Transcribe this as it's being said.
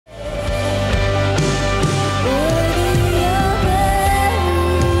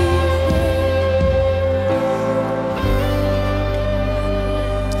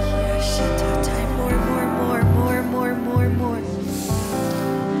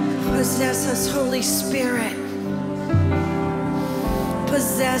Possess us, Holy Spirit.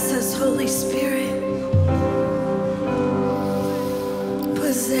 Possess us, Holy Spirit.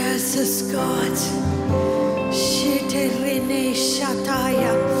 Possess us, God. Shiterene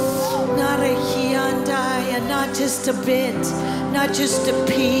shataya, narahiandaya, not just a bit, not just a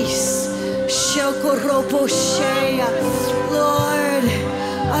piece. Shokoroboshea. Lord,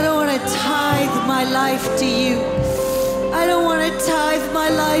 I don't want to tithe my life to you. I don't want to tithe my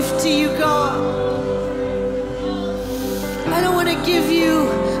life to you, God. I don't want to give you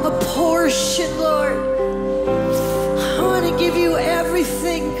a portion, Lord. I want to give you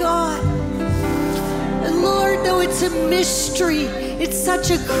everything, God. And Lord, though it's a mystery, it's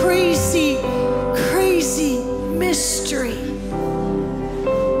such a crazy, crazy mystery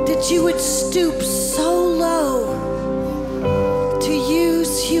that you would stoop so low to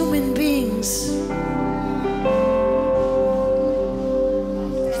use human beings.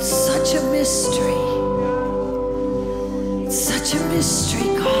 It's such a mystery. It's such a mystery,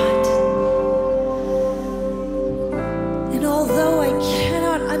 God. And although I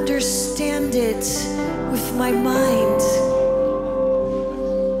cannot understand it with my mind,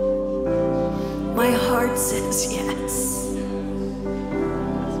 my heart says yes.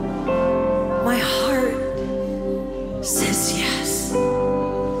 My heart says yes.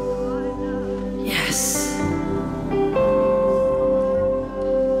 Yes.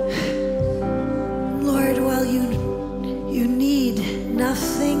 Lord, while you need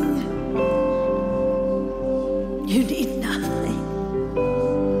nothing, you need nothing.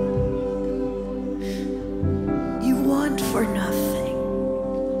 You want for nothing.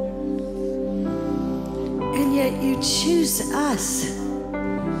 And yet you choose us.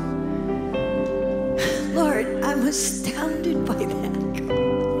 Lord, I'm astounded by that.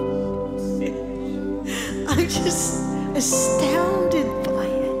 I'm just astounded by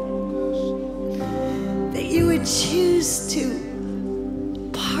it. That you would choose to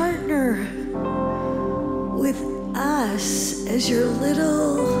partner with us as your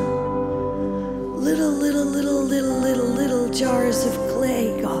little jars of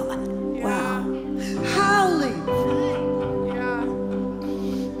clay, God. Wow. Hallelujah.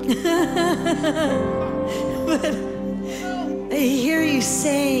 But I hear you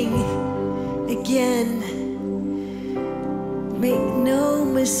saying again, make no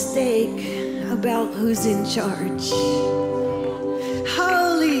mistake about who's in charge.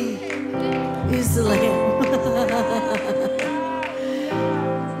 Holy is the Lamb.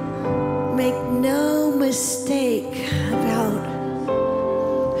 Make no mistake about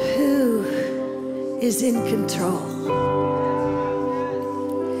who is in control.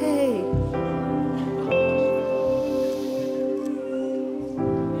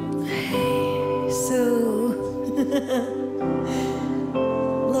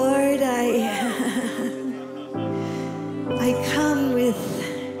 Lord, I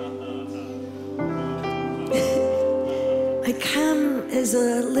come as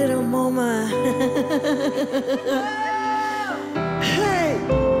a little mama. Hey,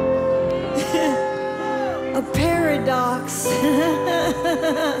 a paradox,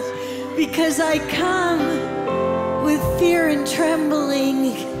 because I come with fear and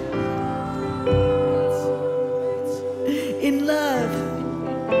trembling in love.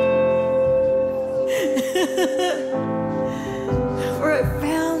 For I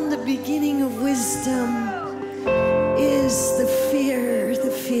found the beginning of wisdom is the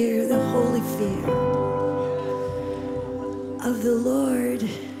holy fear of the Lord.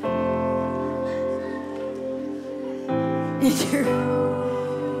 And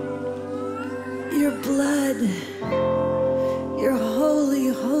your blood, your holy,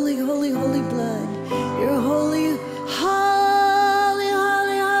 holy, holy, holy blood, your holy, holy,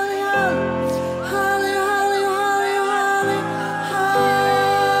 holy, holy, holy, holy, holy, holy,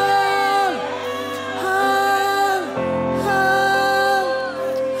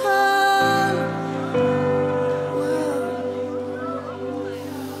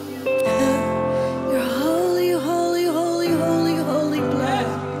 your holy, holy, holy, holy, holy blood,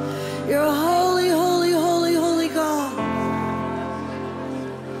 your holy, holy, holy, holy God.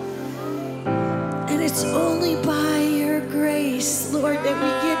 And it's only by your grace, Lord, that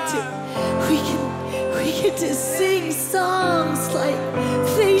we get to sing songs like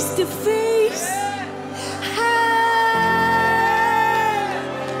Face to Face.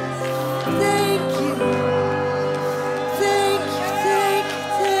 Thank you. Thank you, thank you,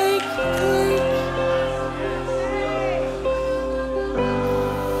 thank you, thank you.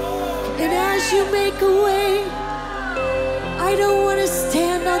 And as you make a way, I don't want to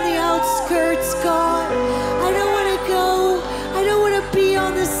stand on the outskirts, God. I don't want to go. I don't want to be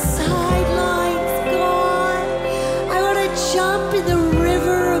on the side.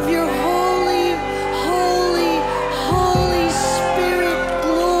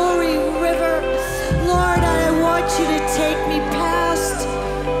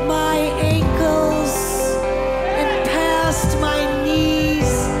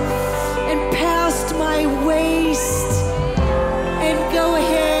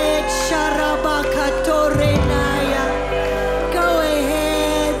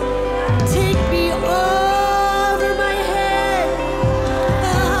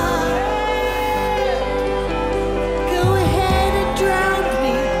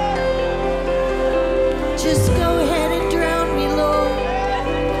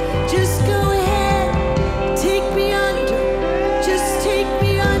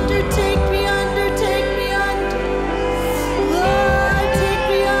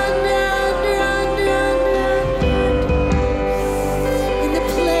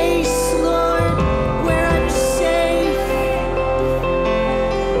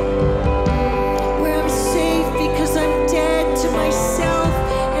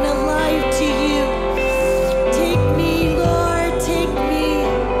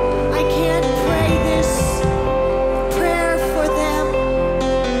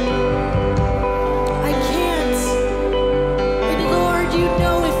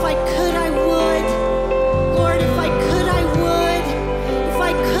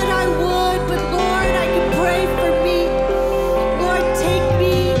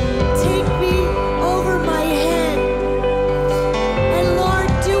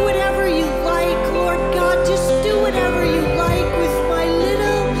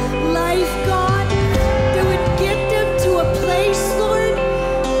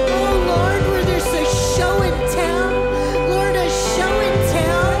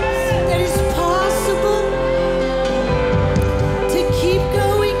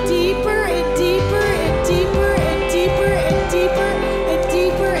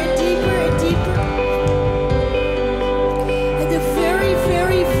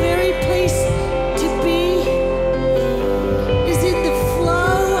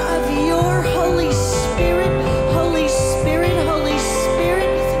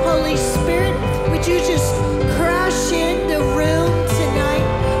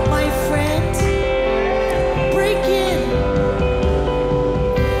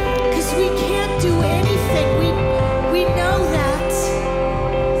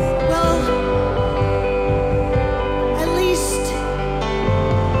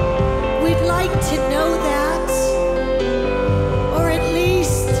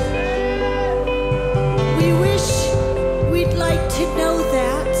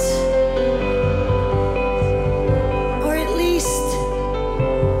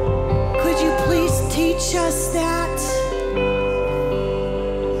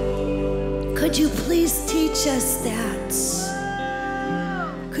 Could you please teach us that?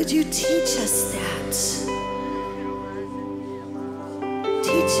 Could you teach us that?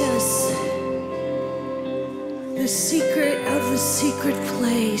 Teach us the secret of the secret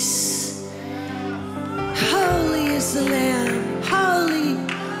place. Holy is the Lamb. Holy,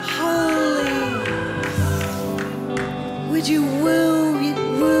 holy. Would you woo,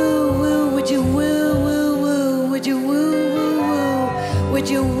 woo, woo? Would you woo, woo, woo? Would you woo, woo, woo? Would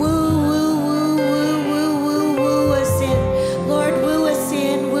you woo, woo, woo, woo, woo, woo, woo us in? Lord, woo us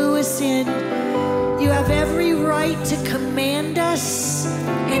in, woo us in. You have every right to command us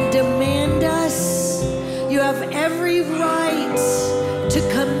and demand us. You have every right to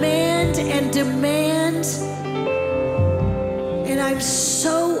command and demand. And I'm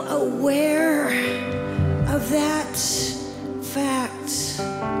so aware of that fact.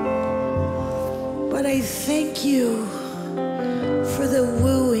 But I thank you for the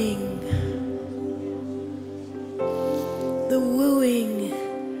wooing. The wooing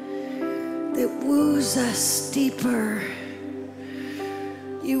that woos us deeper.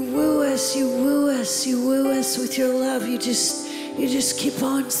 You woo us, you woo us, you woo us with your love. You just keep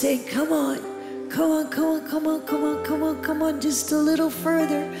on saying, come on, come on, come on, come on, come on, come on, come on, just a little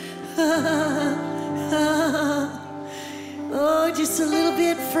further. Oh, just a little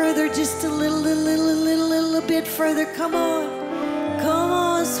bit further, just a little bit further. Come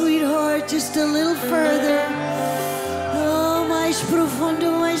on, sweetheart, just a little further. Oh, mais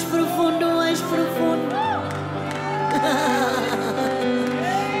profundo, mais profundo, mais profundo.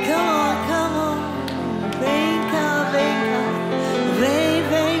 Come on, vem cá, vem cá,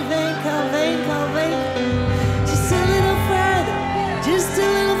 vem cá, vem cá, vem. Just a little further, just a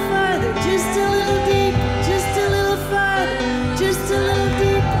little further, just a little deeper, just a little further, just a little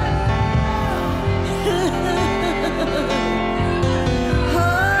deeper.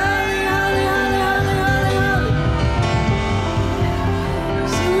 Holy, holy, holy, holy,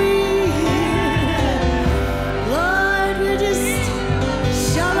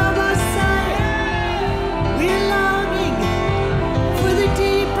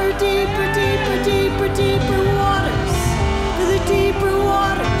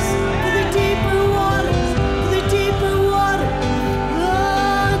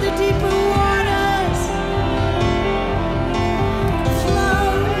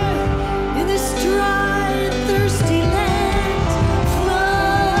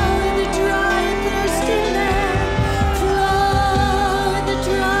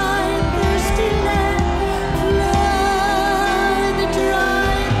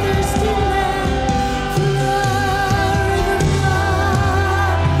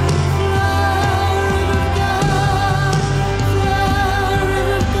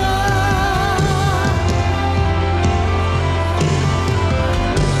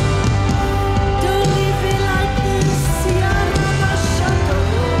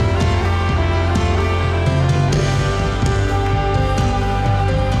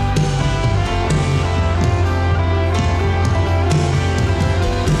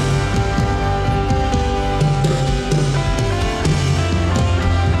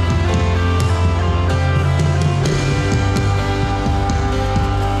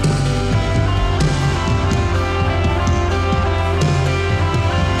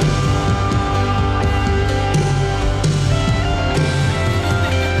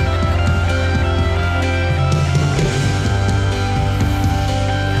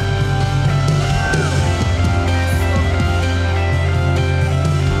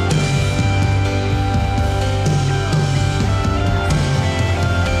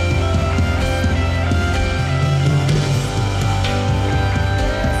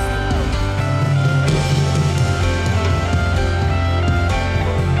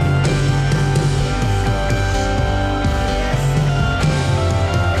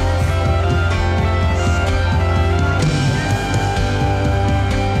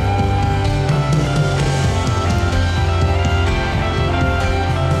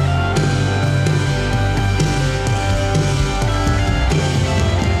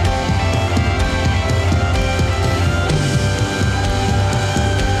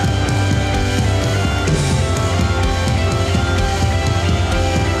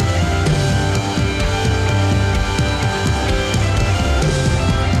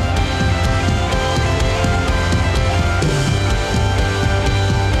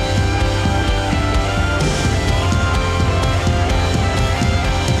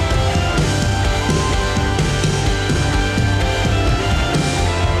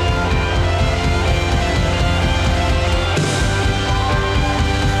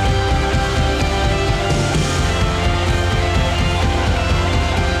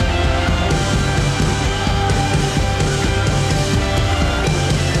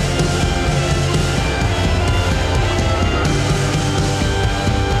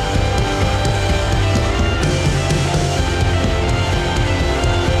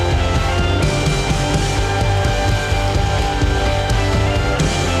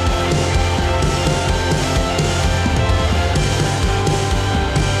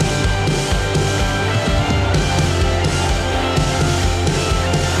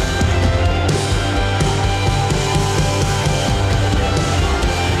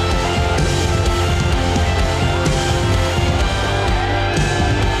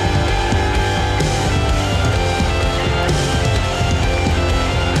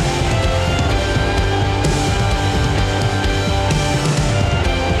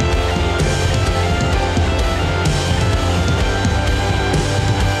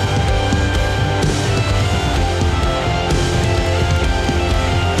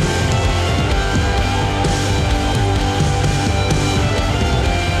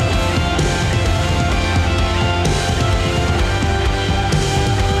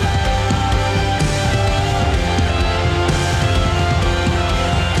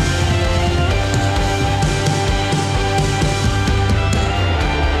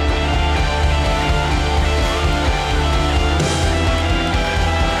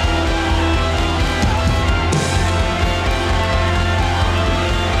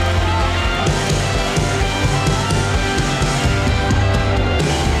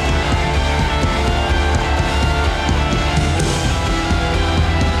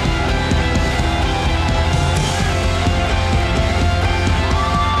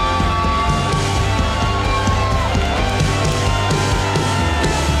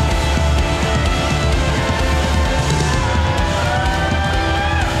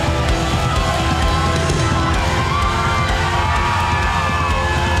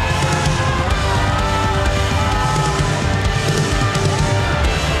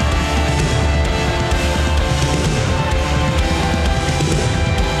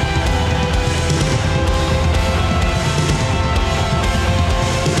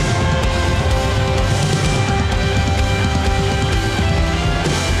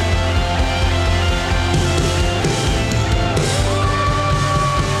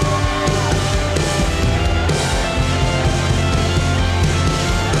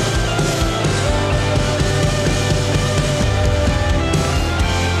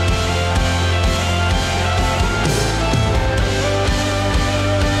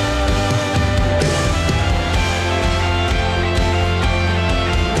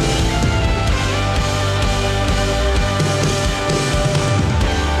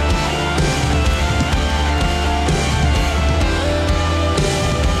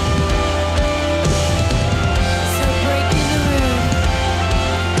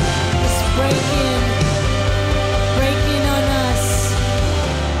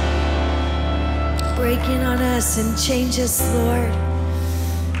 us and change us, Lord.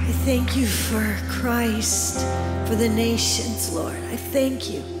 I thank you for Christ, for the nations, Lord. I thank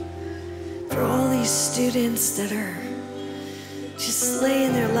you for all these students that are just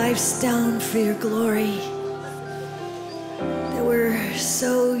laying their lives down for your glory, that were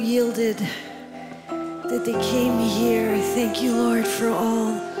so yielded that they came here. I thank you, Lord, for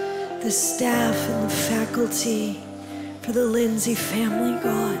all the staff and the faculty, for the Lindsay family,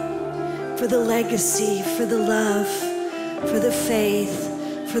 God, for the legacy, for the love, for the faith,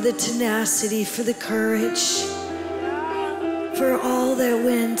 for the tenacity, for the courage, for all that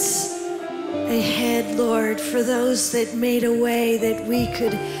went ahead, Lord, for those that made a way that we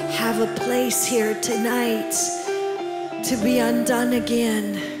could have a place here tonight to be undone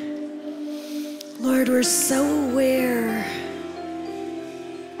again. Lord, we're so aware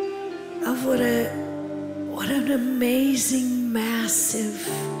of what an amazing, massive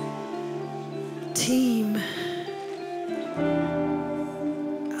team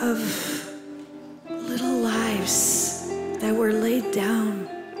of little lives that were laid down,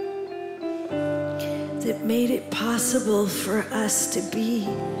 that made it possible for us to be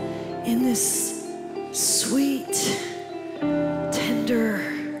in this sweet, tender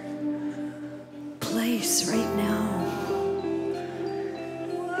place right now.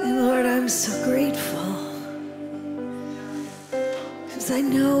 And Lord, I'm so grateful, because I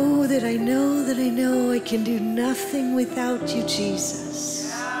know that I know that I know I can do nothing without you, Jesus.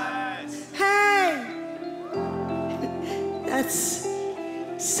 Yes. Hey! That's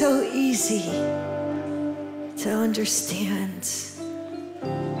so easy to understand.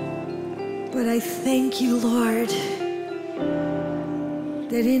 But I thank you, Lord,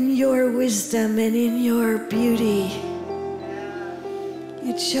 that in your wisdom and in your beauty,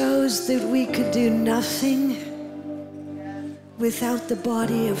 you chose that we could do nothing without the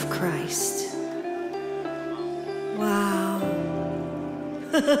body of Christ. Wow.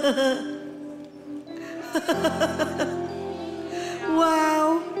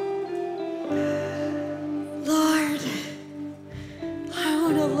 Wow. Lord, I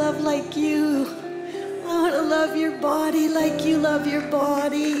want to love like you. I want to love your body like you love your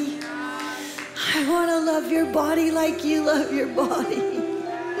body. I want to love your body like you love your body.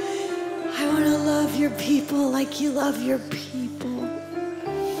 I want to love your people like you love your people.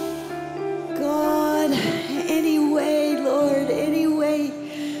 God, any way, Lord, any way,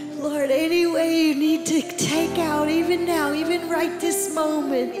 Lord, any way you need to take out, even now, even right this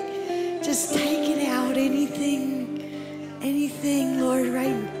moment, just take it out, anything, Lord,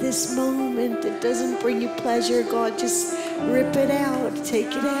 right this moment that doesn't bring you pleasure, God, just rip it out,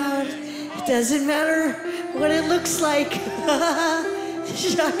 take it out. It doesn't matter what it looks like.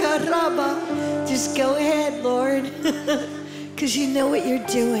 Shakaraba. Just go ahead, Lord, because you know what you're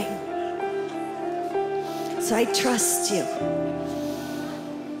doing. So I trust you.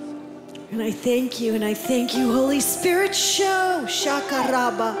 And I thank you, Holy Spirit, show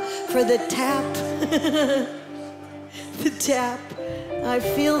Shakaraba for the tap. The tap. I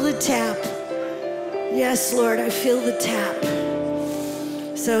feel the tap. Yes, Lord, I feel the tap.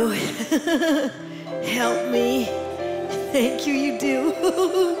 So help me. Thank you, you do.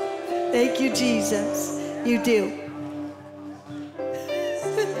 Thank you, Jesus. You do.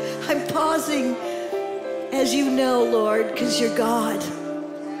 I'm pausing, as you know, Lord, because you're God.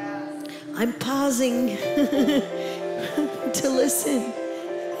 I'm pausing to listen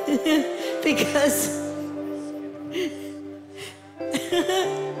because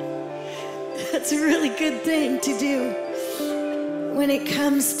that's a really good thing to do when it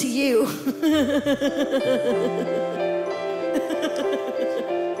comes to you.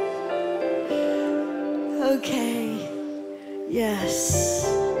 Okay. Yes.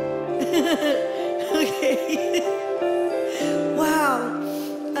 Okay. Wow.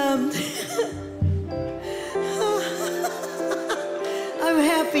 I'm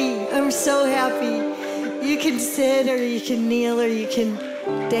happy. I'm so happy. You can sit or you can kneel or you can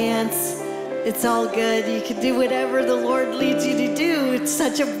dance. It's all good. You can do whatever the Lord leads you to do. It's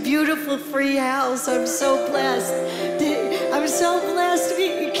such a beautiful free house. I'm so blessed. I'm so blessed.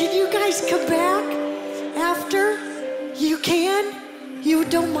 Can you guys come back after? You can? You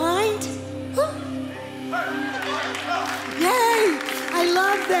don't mind? Yay! I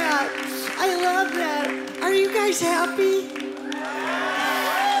love that. I love that. Are you guys happy?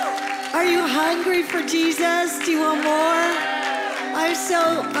 Are you hungry for Jesus? Do you want more? I'm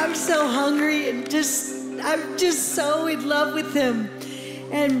so hungry and I'm just so in love with him.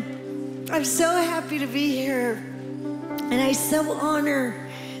 And I'm so happy to be here. And I so honor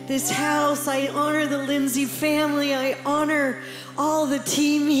this house. I honor the Lindsay family. I honor all the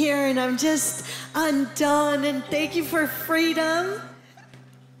team here, and I'm just undone. And thank you for freedom.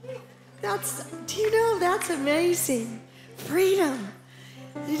 Do you know, that's amazing. Freedom.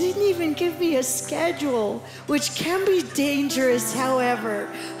 They didn't even give me a schedule, which can be dangerous, however,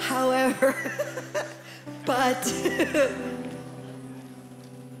 but,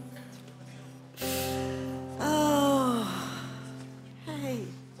 oh, hey.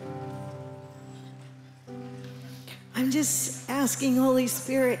 I'm just asking Holy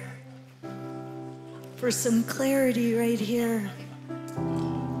Spirit for some clarity right here.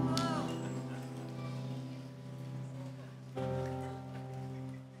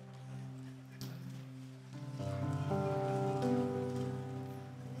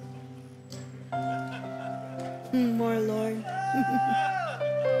 More, Lord.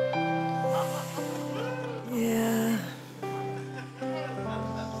 Yeah.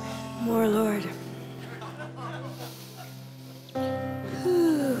 More, Lord.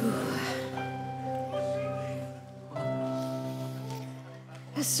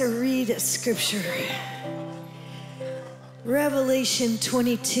 Let's read a scripture. Revelation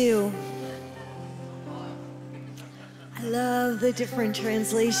 22. I love the different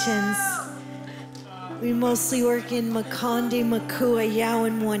translations. We mostly work in Makonde, Makua, Yao,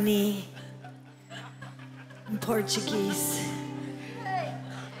 and Wani in Portuguese.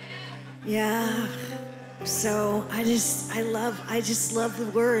 Yeah. So I just love the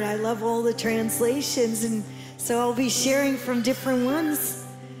word. I love all the translations, and so I'll be sharing from different ones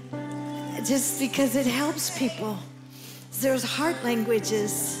just because it helps people. There's heart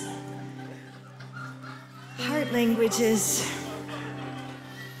languages. Heart languages.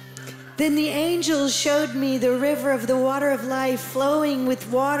 Then the angel showed me the river of the water of life, flowing with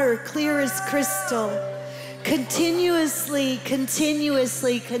water clear as crystal, continuously,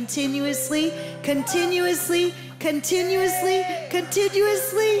 continuously, continuously, continuously, continuously,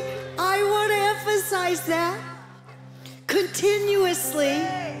 continuously. I want to emphasize that. Continuously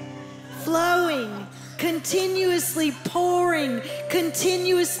flowing, continuously pouring,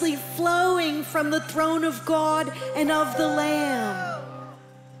 continuously flowing from the throne of God and of the Lamb.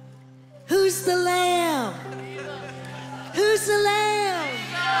 Who's the Lamb? Who's the Lamb?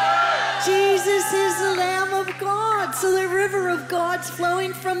 Jesus is the Lamb of God. So the river of God's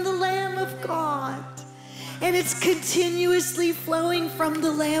flowing from the Lamb of God. And it's continuously flowing from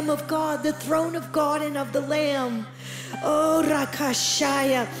the Lamb of God, the throne of God and of the Lamb. Oh,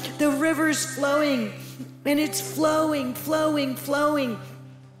 Rakashaya. The river's flowing. And it's flowing, flowing, flowing.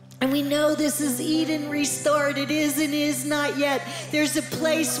 And we know this is Eden restored. It is and is not yet. There's a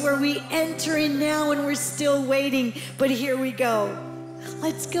place where we enter in now and we're still waiting. But here we go.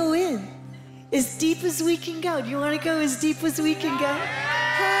 Let's go in. As deep as we can go. Do you want to go as deep as we can go?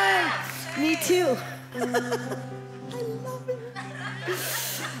 Hey, me too. I love it.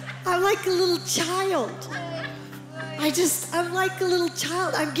 I'm like a little child. I'm like a little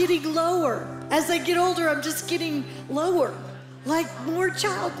child. I'm getting lower. As I get older, I'm just getting lower. Like more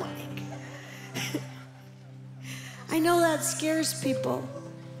childlike. I know that scares people,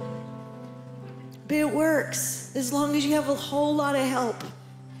 but it works as long as you have a whole lot of help.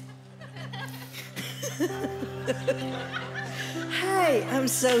 Hey, I'm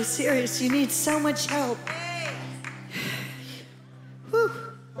so serious. You need so much help. Whew.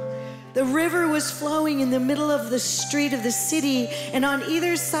 The river was flowing in the middle of the street of the city, and on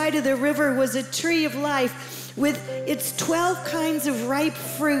either side of the river was a tree of life with its 12 kinds of ripe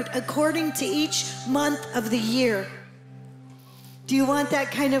fruit according to each month of the year. Do you want that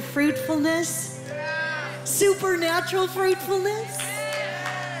kind of fruitfulness? Supernatural fruitfulness?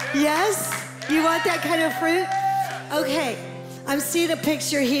 Yes? You want that kind of fruit? Okay, I'm seeing a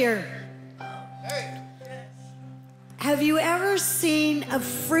picture here. Have you ever seen a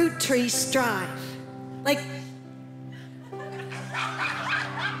fruit tree strive? Like,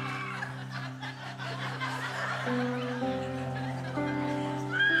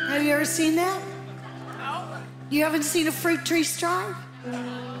 have you ever seen that? No. You haven't seen a fruit tree strive?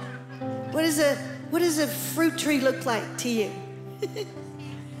 What does a fruit tree look like to you?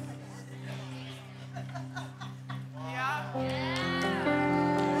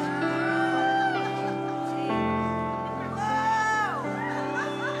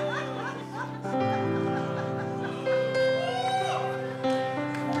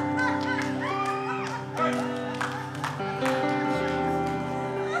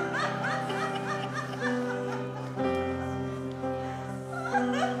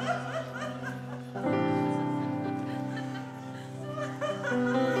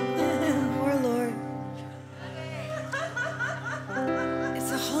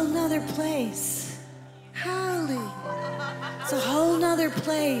 nother place. Holy. It's a whole nother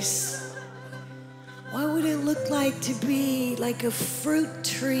place. What would it look like to be like a fruit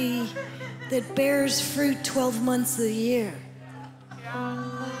tree that bears fruit 12 months of the year?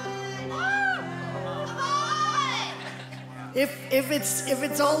 If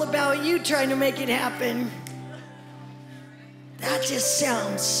it's all about you trying to make it happen, that just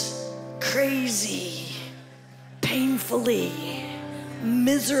sounds crazy, painfully,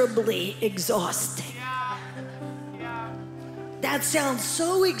 miserably exhausting. That sounds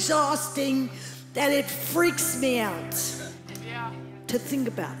so exhausting that it freaks me out to think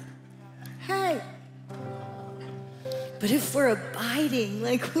about it. Hey, but if we're abiding,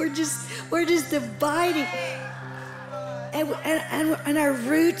 like we're just abiding, and our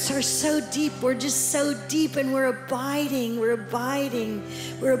roots are so deep, we're just so deep, and we're abiding in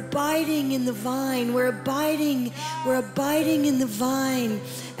the vine, we're abiding in the vine,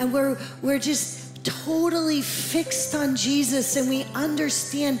 and we're just totally fixed on Jesus, and we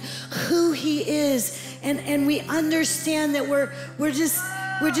understand who he is, and we understand that we're just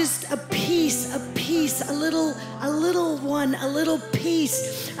a piece, a little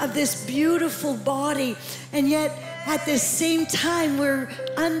piece of this beautiful body, and yet at the same time we're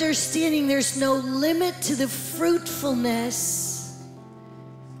understanding there's no limit to the fruitfulness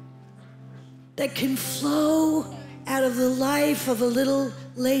that can flow out of the life of a little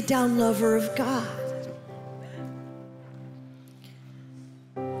laid down lover of God.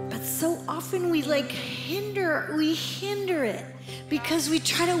 But so often we hinder it because we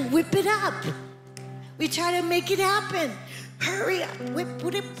try to whip it up. We try to make it happen. Hurry up, whip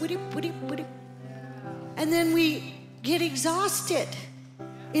it. And then we get exhausted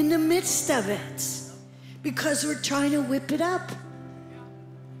in the midst of it because we're trying to whip it up.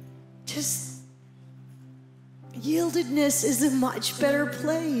 Just yieldedness is a much better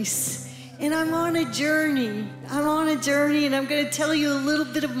place. And I'm on a journey, and I'm going to tell you a little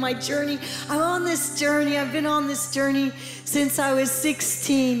bit of my journey. I'm on this journey. I've been on this journey since I was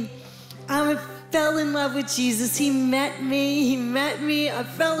 16. I fell in love with Jesus. He met me. I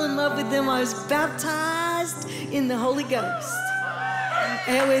fell in love with him. I was baptized in the Holy Ghost.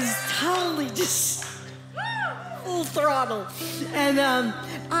 It was totally just full throttle. And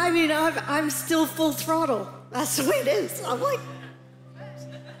I'm still full throttle. That's the way it is. I'm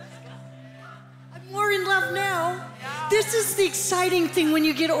more in love now. This is the exciting thing when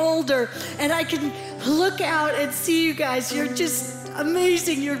you get older, and I can look out and see you guys. You're just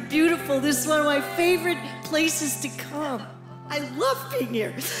amazing. You're beautiful. This is one of my favorite places to come. I love being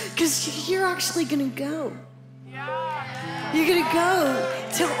here because you're actually going to go. You're going to go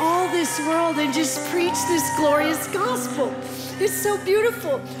to all this world and just preach this glorious gospel. It's so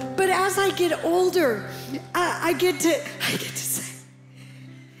beautiful. But as I get older, I get to say,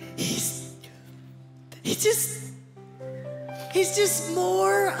 He's just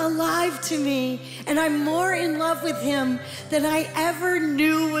more alive to me, and I'm more in love with him than I ever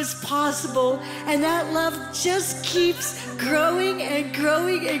knew was possible. And that love just keeps growing and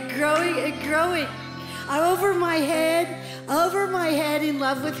growing and growing and growing. I'm over my head in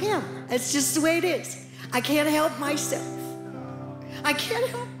love with him. It's just the way it is. I can't help myself. I can't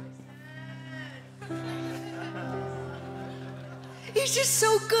help. He's just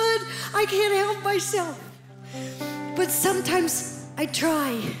so good. I can't help myself. But sometimes I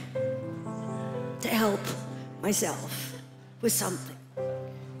try to help myself with something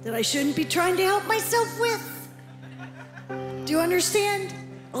that I shouldn't be trying to help myself with. Do you understand?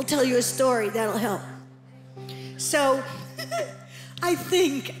 I'll tell you a story that'll help. So I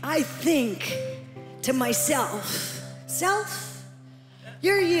think to myself, self,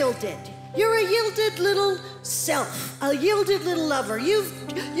 you're yielded. You're a yielded little self, a yielded little lover.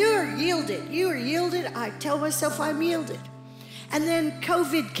 You're yielded. You are yielded. I tell myself I'm yielded. And then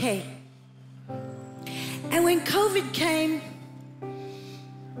COVID came. And when COVID came,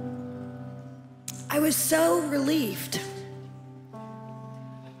 I was so relieved.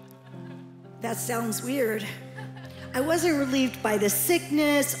 That sounds weird. I wasn't relieved by the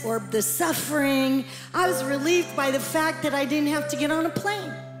sickness or the suffering. I was relieved by the fact that I didn't have to get on a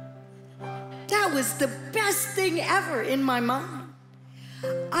plane. That was the best thing ever in my mind.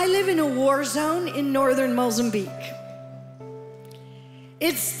 I live in a war zone in northern Mozambique.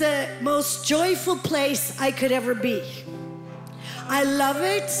 It's the most joyful place I could ever be. I love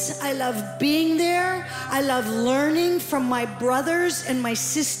it. I love being there. I love learning from my brothers and my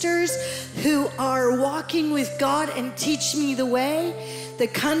sisters who are walking with God and teach me the way. The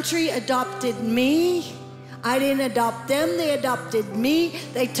country adopted me. I didn't adopt them, they adopted me.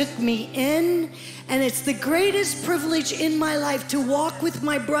 They took me in. And it's the greatest privilege in my life to walk with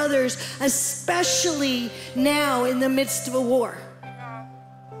my brothers, especially now in the midst of a war.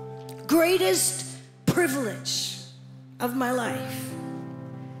 Greatest privilege of my life.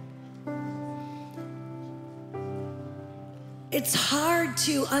 It's hard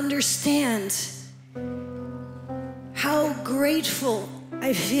to understand how grateful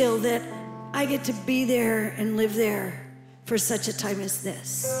I feel that I get to be there and live there for such a time as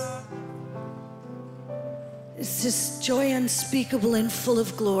this. It's just joy unspeakable and full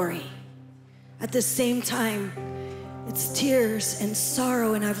of glory. At the same time, it's tears and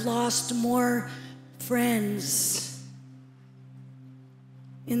sorrow, and I've lost more friends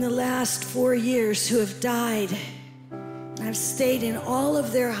in the last 4 years who have died. I've stayed in all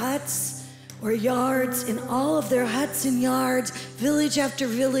of their huts or yards, in all of their huts and yards, village after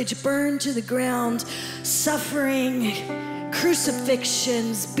village burned to the ground, suffering,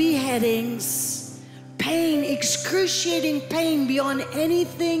 crucifixions, beheadings, pain, excruciating pain beyond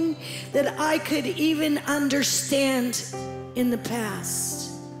anything that I could even understand in the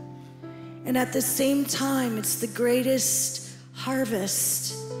past. And at the same time, it's the greatest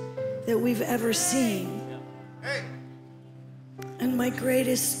harvest that we've ever seen. And my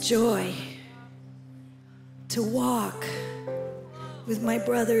greatest joy to walk with my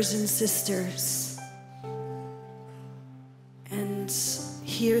brothers and sisters and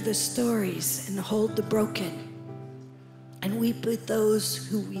hear the stories and hold the broken and weep with those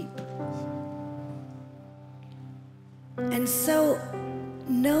who weep. And so,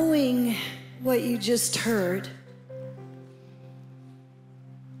 knowing what you just heard,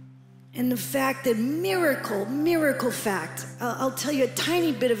 and the fact that miracle fact, I'll tell you a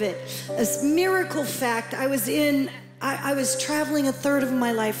tiny bit of it. A miracle fact, I was traveling a third of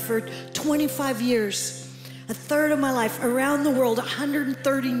my life for 25 years. A third of my life around the world,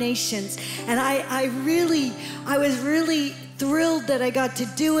 130 nations. And I was really thrilled that I got to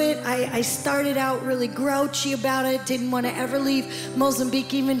do it. I started out really grouchy about it, didn't want to ever leave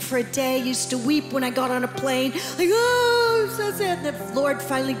Mozambique even for a day. Used to weep when I got on a plane, like, oh, I'm so sad. And the Lord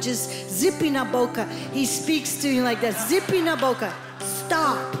finally just, zippy na boca. He speaks to you like that, zippy na boca.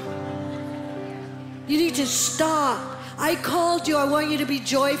 Stop. You need to stop. I called you, I want you to be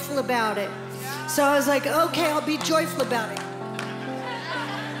joyful about it. So I was like, okay, I'll be joyful about it.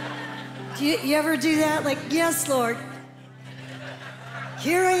 Do you ever do that? Like, yes, Lord.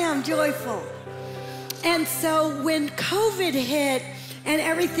 Here I am, joyful. And so when COVID hit and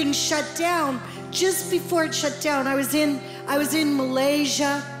everything shut down, just before it shut down, I was in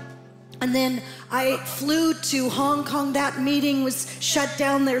Malaysia, and then I flew to Hong Kong. That meeting was shut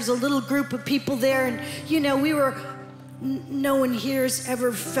down. There's a little group of people there, and no one here's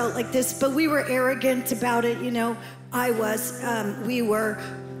ever felt like this, but we were arrogant about it, I was, we were,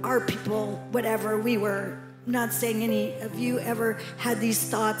 our people, whatever, we were. Not saying any of you ever had these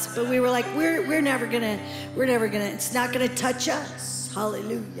thoughts, but we were like, we're never gonna, it's not gonna touch us.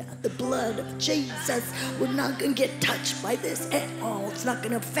 Hallelujah. The blood of Jesus. We're not gonna get touched by this at all. It's not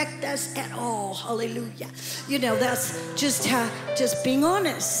gonna affect us at all. Hallelujah. That's just being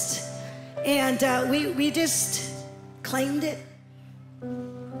honest. And we just claimed it.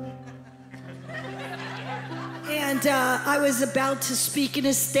 And I was about to speak in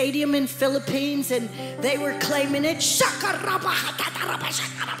a stadium in Philippines, and they were claiming it.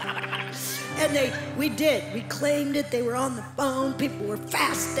 And we did. We claimed it. They were on the phone. People were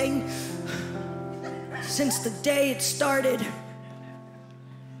fasting since the day it started.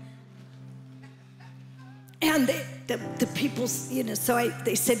 And the people, so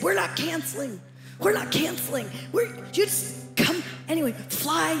they said, we're not canceling. We're not canceling. You just come. Anyway,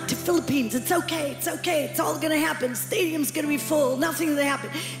 fly to Philippines. It's okay. It's okay. It's all going to happen. Stadium's going to be full. Nothing's going to happen.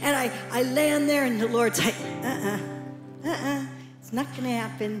 And I land there, and the Lord's like, it's not going to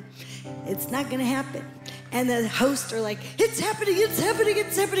happen. It's not going to happen. And the hosts are like, it's happening. It's happening.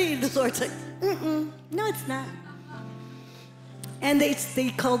 It's happening. And the Lord's like, no, it's not. And they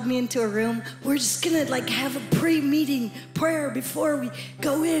called me into a room. We're just going to have a pre-meeting prayer before we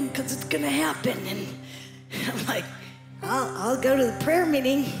go in, because it's going to happen. And I'm like, I'll go to the prayer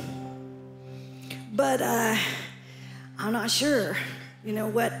meeting, but I'm not sure. You know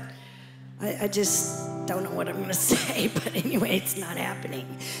what? I just don't know what I'm going to say. But anyway, it's not happening.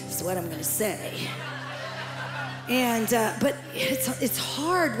 It's what I'm going to say. And but it's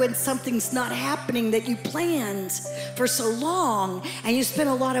hard when something's not happening that you planned for so long, and you spent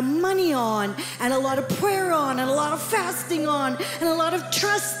a lot of money on, and a lot of prayer on, and a lot of fasting on, and a lot of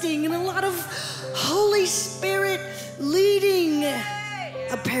trusting, and a lot of Holy Spirit leading,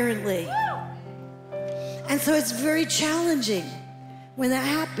 apparently. And so it's very challenging when that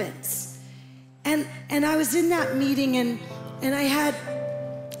happens. And I was in that meeting, and I had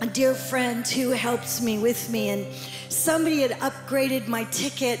a dear friend who helps me with me, and somebody had upgraded my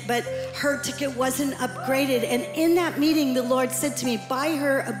ticket, but her ticket wasn't upgraded. And in that meeting, the Lord said to me, buy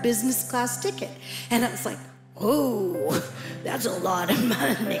her a business class ticket. And I was like, oh, that's a lot of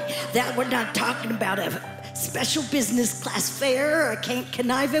money. That we're not talking about a special business class fare. I can't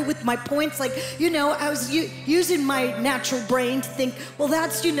connive it with my points. Like, I was using my natural brain to think, well,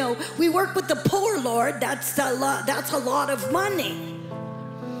 that's, we work with the poor, Lord. That's a lot of money.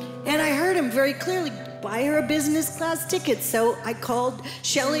 And I heard him very clearly, buy her a business class ticket. So I called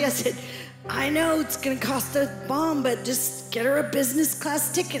Shelly. I said, I know it's going to cost a bomb, but just get her a business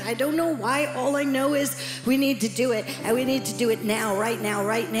class ticket. I don't know why. All I know is we need to do it, and we need to do it now, right now,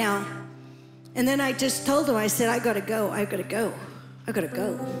 right now. And then I just told him, I said, I got to go.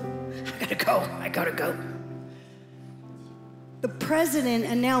 The president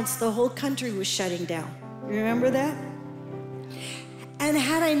announced the whole country was shutting down. You remember that? And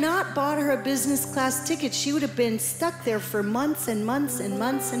had I not bought her a business class ticket, she would have been stuck there for months and months and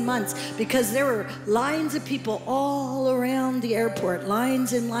months and months, because there were lines of people all around the airport,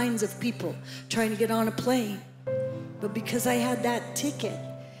 lines and lines of people trying to get on a plane. But because I had that ticket,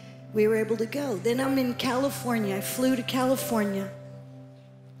 we were able to go. Then I'm in California. I flew to California.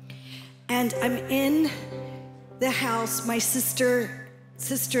 And I'm in the house, my sister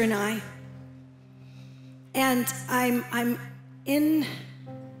and I. And I'm in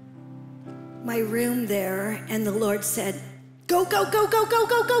my room there, and the Lord said, go, go, go, go, go,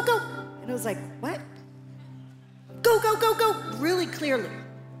 go, go, go. And I was like, what? Go, go, go, go, really clearly.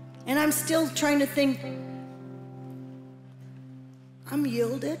 And I'm still trying to think, I'm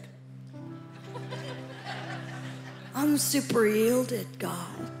yielded. I'm super yielded,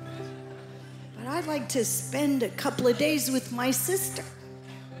 God. But I'd like to spend a couple of days with my sister.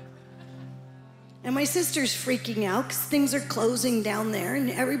 And my sister's freaking out because things are closing down there, and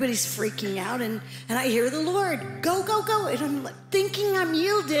everybody's freaking out. And I hear the Lord, go, go, go. And I'm thinking I'm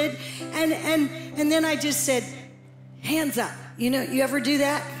yielded. And then I just said, hands up. You ever do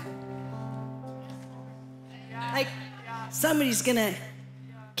that? Like somebody's going to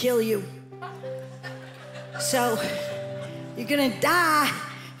kill you. So you're going to die.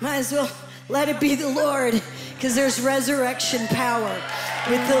 Might as well let it be the Lord, because there's resurrection power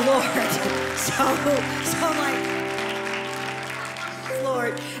with the Lord. So I'm like,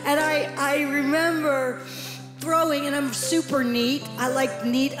 Lord. And I remember throwing, and I'm super neat. I like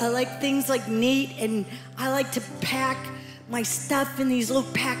things like neat, and I like to pack my stuff in these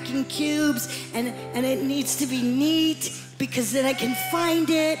little packing cubes, and it needs to be neat, because then I can find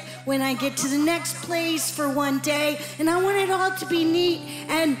it when I get to the next place for one day. And I want it all to be neat,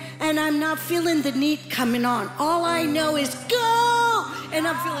 and I'm not feeling the neat coming on. All I know is go, and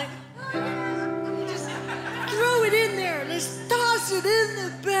I'm feeling, just throw it in there, just toss it in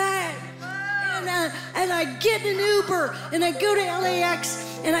the bag. And I get an Uber, and I go to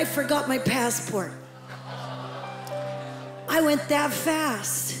LAX, and I forgot my passport. I went that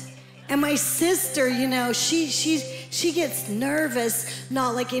fast. And my sister, she gets nervous,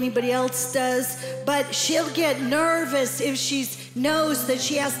 not like anybody else does, but she'll get nervous if she knows that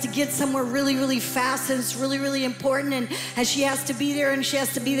she has to get somewhere really, really fast, and it's really, really important, and she has to be there, and she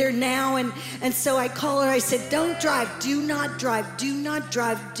has to be there now. And so I call her, I said, don't drive, do not drive, do not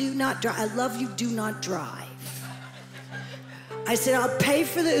drive, do not drive. I love you, do not drive. I said, I'll pay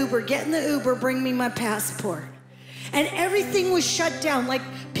for the Uber, get in the Uber, bring me my passport. And everything was shut down. Like,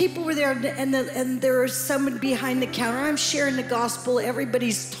 people were there, and there was someone behind the counter. I'm sharing the gospel.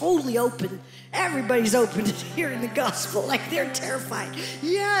 Everybody's totally open. Everybody's open to hearing the gospel. Like, they're terrified.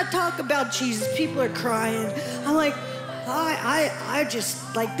 Yeah, talk about Jesus. People are crying. I'm like, I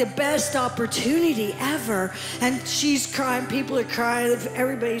just, like, the best opportunity ever. And she's crying. People are crying.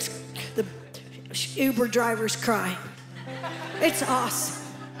 The Uber driver's crying. It's awesome.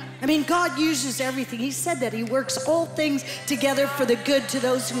 I mean, God uses everything. He said that. He works all things together for the good to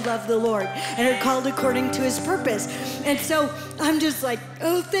those who love the Lord and are called according to his purpose. And so I'm just like,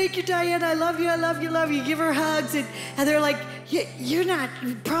 oh, thank you, Diane. I love you, I love you, love you. Give her hugs. And they're like, you're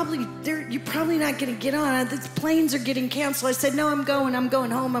probably not going to get on. The planes are getting canceled. I said, no, I'm going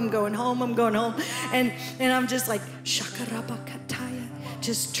home. And I'm just like, shakarabakataya.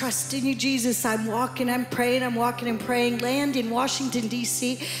 Just trusting you, Jesus. I'm walking and praying. Land in Washington,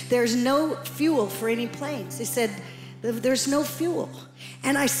 D.C. There's no fuel for any planes. They said, there's no fuel.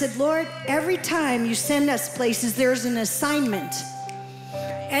 And I said, Lord, every time you send us places, there's an assignment.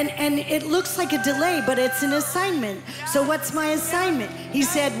 And it looks like a delay, but it's an assignment. So what's my assignment? He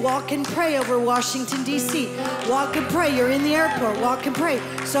said, walk and pray over Washington, D.C. Walk and pray. You're in the airport. Walk and pray.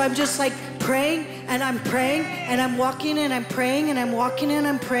 So I'm just like praying, and I'm praying, and I'm walking, and I'm praying, and I'm walking, and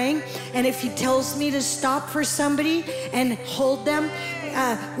I'm praying. And if he tells me to stop for somebody and hold them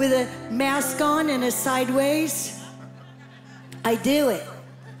with a mask on and a sideways, I do it.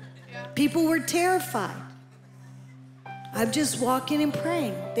 People were terrified. I'm just walking and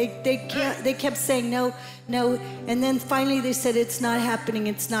praying. They kept saying no, no, and then finally they said it's not happening,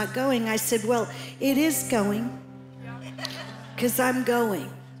 it's not going. I said, well, it is going, because I'm going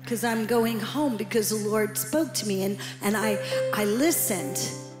home, because the Lord spoke to me, and I listened,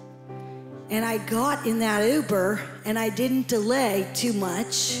 and I got in that Uber, and I didn't delay too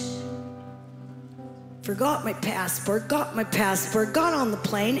much. Forgot my passport, got on the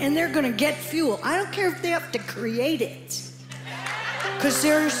plane, and they're gonna get fuel. I don't care if they have to create it, because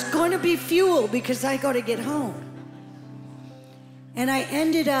there's gonna be fuel, because I gotta get home. And I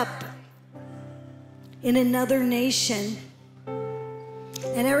ended up in another nation,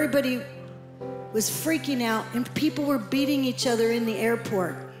 and everybody was freaking out, and people were beating each other in the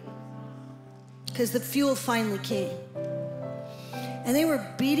airport, because the fuel finally came. And they were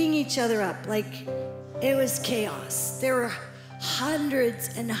beating each other up like it was chaos. There were hundreds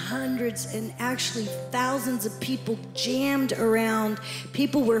and hundreds and actually thousands of people jammed around.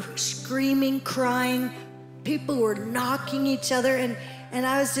 People were screaming, crying. People were knocking each other. And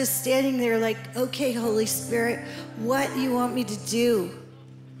I was just standing there like, okay, Holy Spirit, what do you want me to do?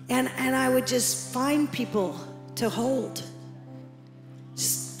 And I would just find people to hold.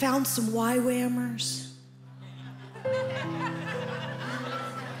 Just found some YWAMers.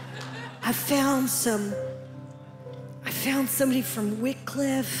 I found somebody from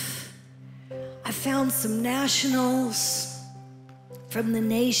Wycliffe. I found some nationals from the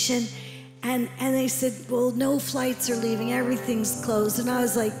nation. And they said, well, no flights are leaving, everything's closed. And I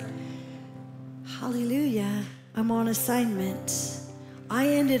was like, hallelujah, I'm on assignment. I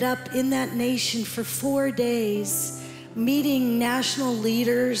ended up in that nation for 4 days, meeting national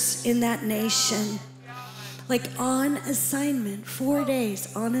leaders in that nation. Like on assignment, 4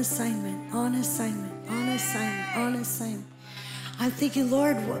 days, on assignment, on assignment, on assignment, on assignment. I'm thinking,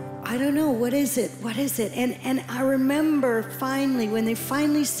 Lord, I don't know, what is it? What is it? And I remember finally, when they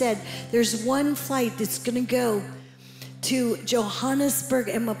finally said, there's one flight that's gonna go to Johannesburg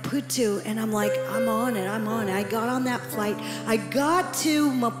and Maputo, and I'm like, I'm on it. I got on that flight. I got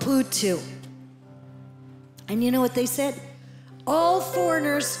to Maputo. And you know what they said? All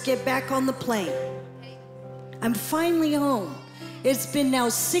foreigners get back on the plane. I'm finally home. It's been now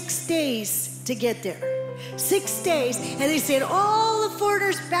 6 days to get there. 6 days, and they said, all the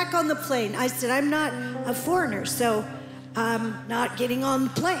foreigners back on the plane. I said, I'm not a foreigner, so I'm not getting on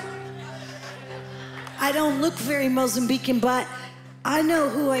the plane. I don't look very Mozambican, but I know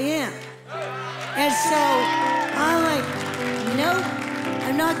who I am. And so I'm like, no,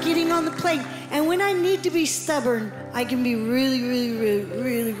 I'm not getting on the plane. And when I need to be stubborn, I can be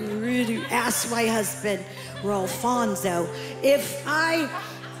really, ask my husband, Rolfonso, if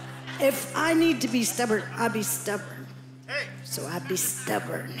I need to be stubborn, I'll be stubborn. So I'd be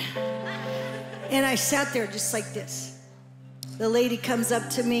stubborn. And I sat there just like this. The lady comes up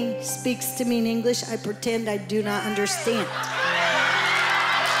to me, speaks to me in English. I pretend I do not understand.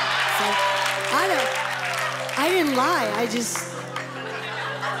 So I didn't lie. I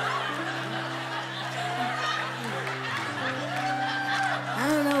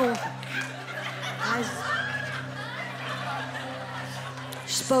don't know.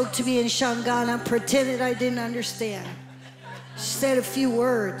 She spoke to me in Shangana, pretended I didn't understand. She said a few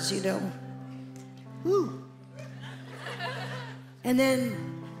words, you know. Woo. And then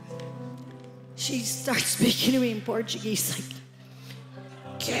she starts speaking to me in Portuguese, like,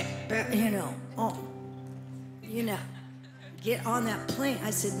 get back, get on that plane.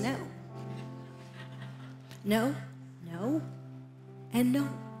 I said, no, and no.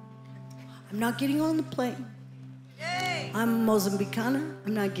 I'm not getting on the plane. I'm Mozambicana.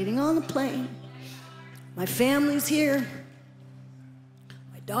 I'm not getting on the plane. My family's here.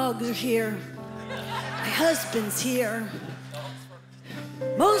 My dogs are here. My husband's here.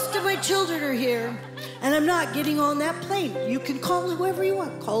 Most of my children are here, and I'm not getting on that plane. You can call whoever you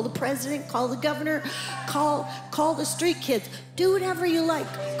want. Call the president, call the governor, call the street kids. Do whatever you like.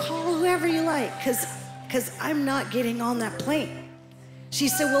 Call whoever you like, because I'm not getting on that plane. She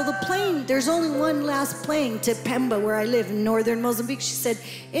said, well, the plane, there's only one last plane to Pemba, where I live in northern Mozambique. She said,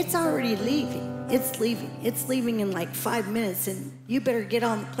 it's already leaving. It's leaving. It's leaving in like 5 minutes, and you better get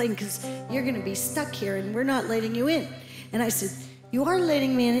on the plane because you're going to be stuck here, and we're not letting you in. And I said, you are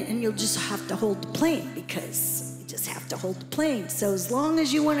letting me in, and you'll just have to hold the plane, because you just have to hold the plane. So as long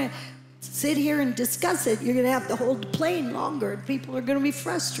as you want to sit here and discuss it, you're going to have to hold the plane longer, and people are going to be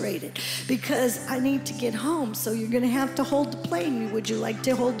frustrated because I need to get home. So you're going to have to hold the plane. Would you like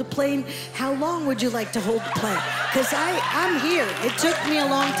to hold the plane? How long would you like to hold the plane? Because I'm here. It took me a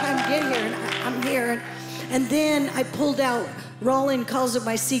long time to get here, and I'm here. And then I pulled out, Roland calls it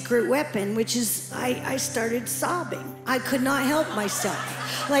my secret weapon, which is I started sobbing. I could not help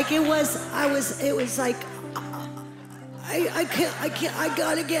myself. Like it was like, I can't, I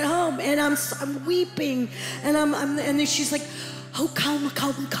gotta get home. And I'm weeping, and and then she's like, oh, calm,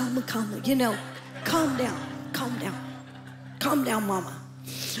 you know, calm down, mama.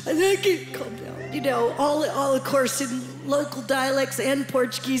 And I can't calm down, you know, all of course in local dialects and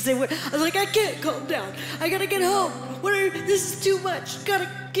Portuguese. I was like, I can't calm down. I gotta get home. This is too much. Gotta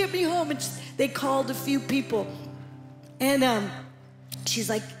get me home. And they called a few people, and she's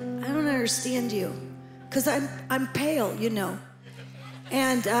like, I don't understand you, because I'm pale, you know.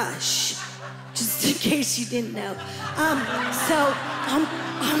 And just in case you didn't know. So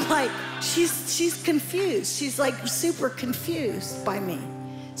I'm like, she's confused. She's like super confused by me.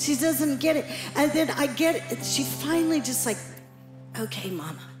 She doesn't get it. And then I get it. She finally just like, okay,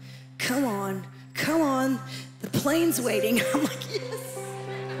 mama, come on. The plane's waiting. I'm like, yes.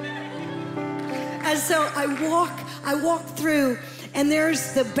 And so I walk through, and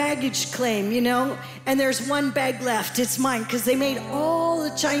there's the baggage claim, you know, and there's one bag left. It's mine, because they made all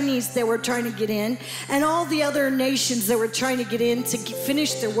the Chinese that were trying to get in, and all the other nations that were trying to get in to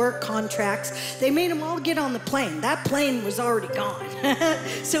finish their work contracts. They made them all get on the plane. That plane was already gone.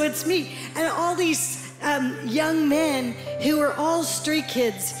 So it's me. And all these young men who were all street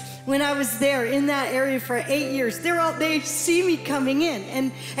kids, when I was there in that area for 8 years, they see me coming in,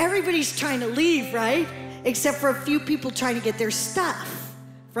 and everybody's trying to leave, right? Except for a few people trying to get their stuff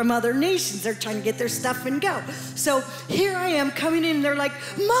from other nations. They're trying to get their stuff and go. So here I am coming in, and they're like,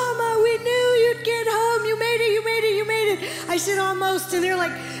 Mama, we knew you'd get home. You made it. I said, almost. And they're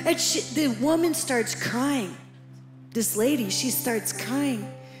like, and the woman starts crying. This lady, she starts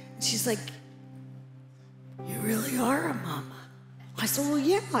crying. She's like, you really are a mama. I said, well,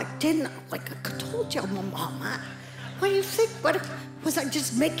 yeah, I told you I'm a mama. What do you think? What was I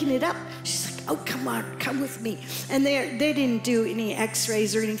just making it up? She's like, oh, come on, come with me. And they didn't do any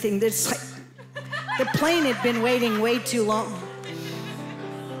x-rays or anything. It's like the plane had been waiting way too long.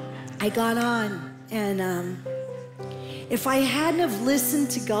 I got on, and if I hadn't have listened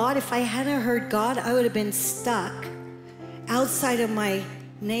to God, if I hadn't heard God, I would have been stuck outside of my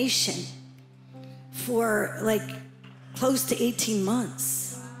nation for like close to 18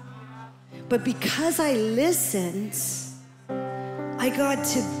 months. But because I listened, I got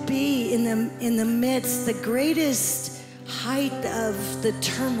to be in the midst, the greatest height of the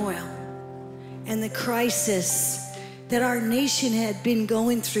turmoil and the crisis that our nation had been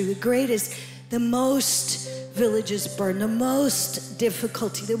going through, the greatest, the most villages burned, the most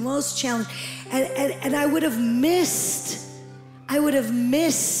difficulty, the most challenge. And I would have missed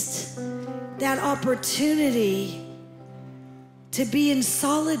that opportunity to be in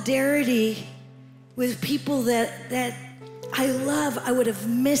solidarity with people that I love. I would have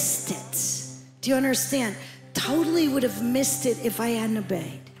missed it. Do you understand? Totally would have missed it if I hadn't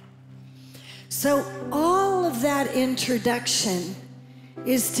obeyed. So all of that introduction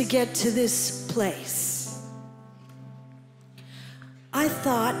is to get to this place. I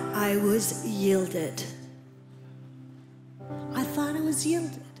thought I was yielded.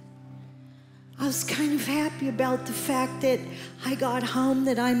 I was kind of happy about the fact that I got home,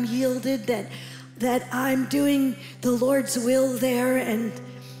 that I'm yielded, that I'm doing the Lord's will there, and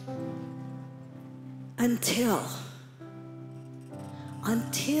until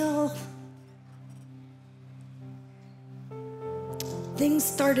things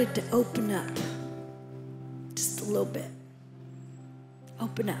started to open up just a little bit.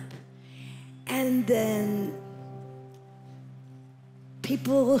 Open up. And then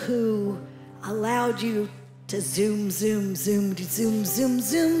people who allowed you to zoom.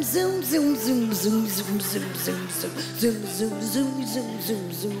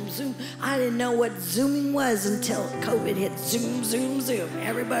 I didn't know what zooming was until COVID hit. Zoom.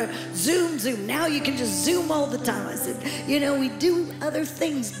 Everybody, zoom. Now you can just zoom all the time. I said, you know, we do other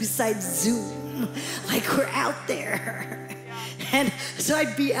things besides zoom. Like we're out there. And so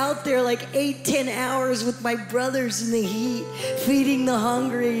I'd be out there like 8-10 hours with my brothers in the heat, feeding the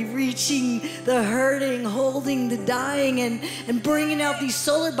hungry, reaching the hurting, holding the dying, and bringing out these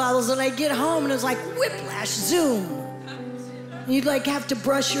solar bottles. And I'd get home, and it was like whiplash, zoom. You'd like have to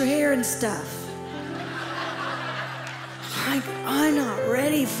brush your hair and stuff. like, I'm not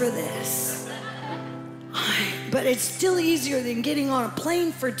ready for this. But it's still easier than getting on a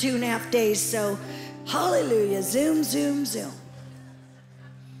plane for 2.5 days. So, hallelujah, zoom, zoom, zoom.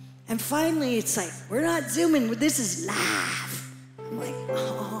 And finally, it's like, we're not zooming, this is live. I'm like,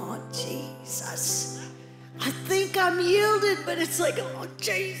 oh, Jesus. I think I'm yielded, but it's like, oh,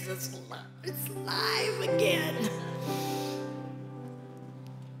 Jesus, it's live again.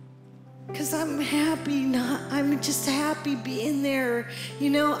 Because I'm happy, I'm just happy being there. You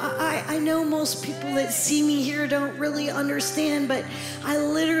know, I know most people that see me here don't really understand, but I've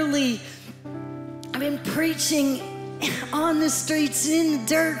been preaching on the streets in the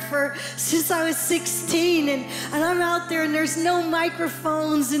dirt since I was 16, and I'm out there, and there's no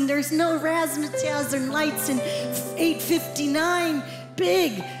microphones, and there's no razzmatazz and lights, and 8:59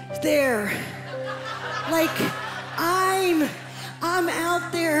 big there. Like, I'm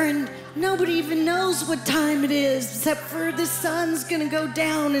out there, and nobody even knows what time it is, except for the sun's gonna go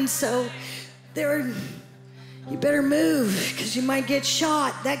down, and so you better move, because you might get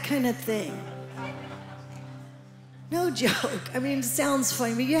shot, that kind of thing. No joke. I mean, it sounds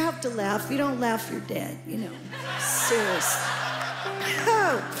funny, but you have to laugh. If you don't laugh, you're dead, you know. Seriously.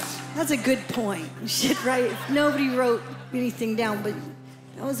 Oh, that's a good point. You should write. Nobody wrote anything down, but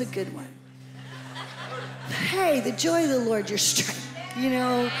that was a good one. Hey, the joy of the Lord, your strength, you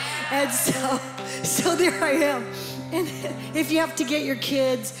know. And so there I am. And if you have to get your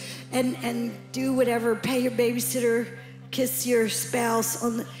kids and do whatever, pay your babysitter, kiss your spouse,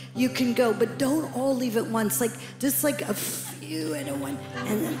 you can go, but don't all leave at once. Like, just like a few at a one,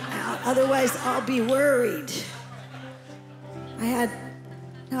 and then out. Otherwise, I'll be worried. I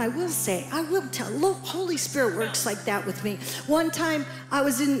will tell. Look, Holy Spirit works like that with me. One time, I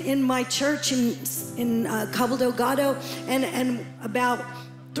was in my church in Cabo Delgado, and about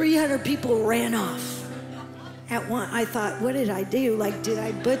 300 people ran off at once. I thought, what did I do? Like, did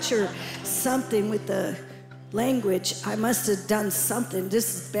I butcher something with the language? I must have done something.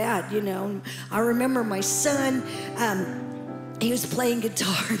 This is bad, you know. I remember my son, he was playing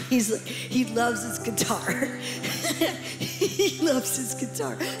guitar. He loves his guitar. He loves his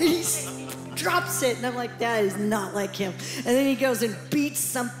guitar. And he drops it, and I'm like, that is not like him. And then he goes and beats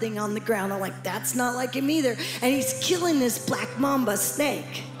something on the ground. I'm like, that's not like him either. And he's killing this black mamba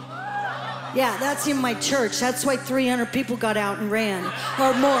snake. Yeah, that's in my church. That's why 300 people got out and ran,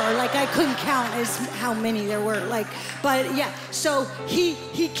 or more. Like, I couldn't count as how many there were. Like, but yeah. So he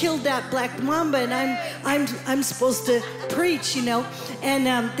killed that black mamba, and I'm supposed to preach, you know. And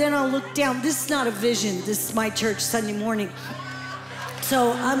then I'll look down. This is not a vision. This is my church Sunday morning.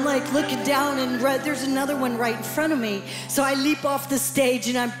 So I'm like looking down, and there's another one right in front of me. So I leap off the stage,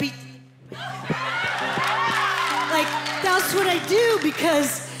 and I'm beat. Like, that's what I do,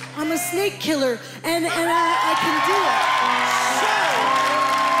 because I'm a snake killer, and I can do it. So,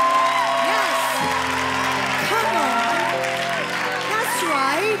 yes, come on. That's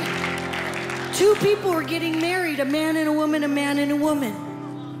right. 2 people were getting married, a man and a woman, a man and a woman.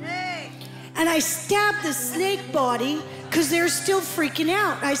 And I stabbed the snake body, because they're still freaking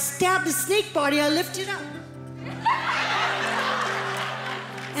out. I stabbed the snake body, I lifted it up.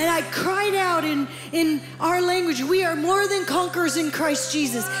 And I cried out in our language, we are more than conquerors in Christ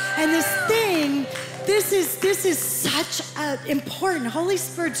Jesus. And this is such important. Holy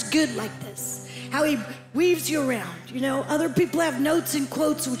Spirit's good like this. How he weaves you around. You know, other people have notes and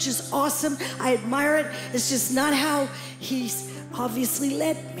quotes, which is awesome. I admire it. It's just not how he's obviously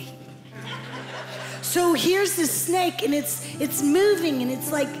led me. So here's the snake, and it's moving, and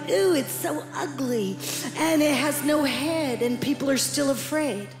it's like, ooh, it's so ugly. And it has no head, and people are still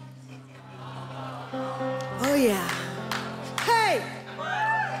afraid. Oh, yeah. Hey!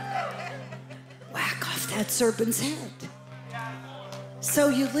 Whack off that serpent's head. So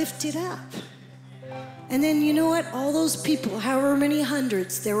you lift it up. And then, you know what? All those people, however many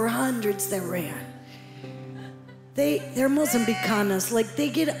hundreds, there were hundreds that ran. They're Mozambicanos. Like, they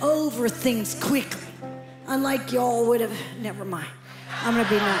get over things quickly. Unlike y'all would have, never mind. I'm gonna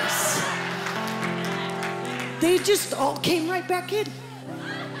be nice. They just all came right back in.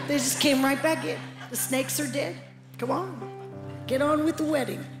 They just came right back in. The snakes are dead. Come on, get on with the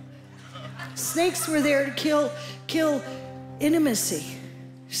wedding. Snakes were there to kill intimacy,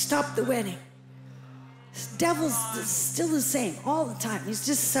 stop the wedding. Devil's still the same all the time. He's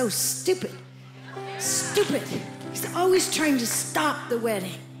just so stupid. Stupid. He's always trying to stop the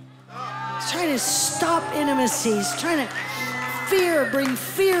wedding. He's trying to stop intimacy. He's trying to bring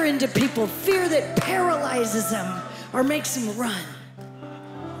fear into people, fear that paralyzes them or makes them run.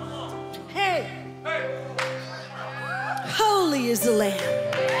 Hey, holy is the Lamb.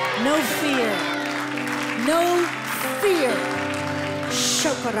 No fear. No fear.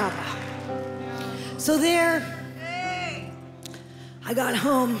 Shokaraba. So there, I got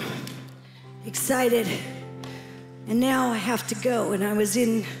home excited, and now I have to go. And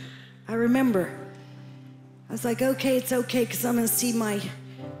I remember, I was like, okay, it's okay, because I'm going to see my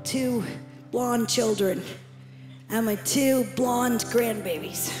 2 blonde children and my 2 blonde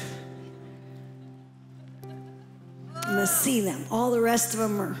grandbabies. I'm going to see them. All the rest of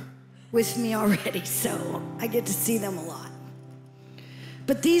them are with me already, so I get to see them a lot.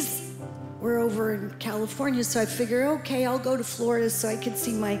 But these were over in California, so I figured, okay, I'll go to Florida so I could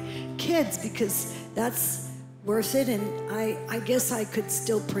see my kids, because that's worth it. And I guess I could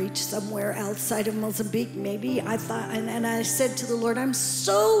still preach somewhere outside of Mozambique, maybe. I thought, and I said to the Lord, I'm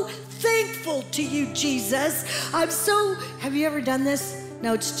so thankful to you, Jesus. Have you ever done this?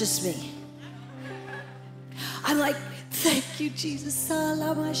 No, it's just me. I'm like, thank you, Jesus. I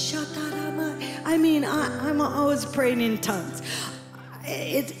mean, I'm always praying in tongues.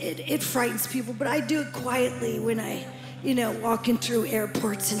 It frightens people, but I do it quietly when I, walking through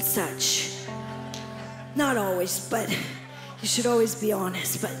airports and such. Not always, but you should always be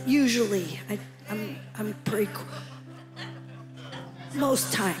honest. But usually, I'm pretty cool.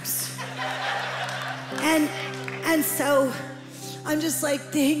 Most times. And so I'm just like,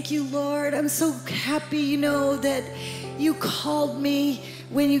 thank you, Lord. I'm so happy, that you called me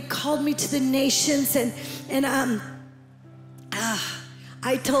when you called me to the nations.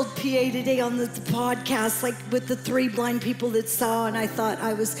 I told PA today on the podcast, like with the 3 blind people that saw, and I thought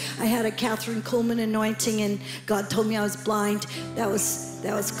I had a Catherine Coleman anointing, and God told me I was blind. That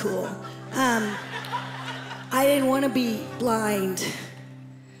was cool. I didn't want to be blind.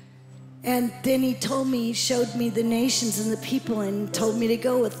 And then he showed me the nations and the people, and told me to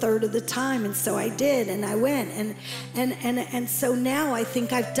go 1/3 of the time. And so I did, and I went. And so now I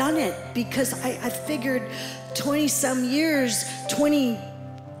think I've done it, because I figured 20-some years,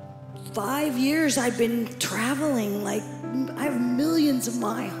 25 years I've been traveling, like I have millions of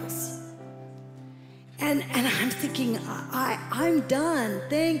miles. And I'm thinking, I'm done.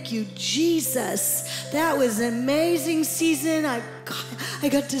 Thank you, Jesus. That was an amazing season. I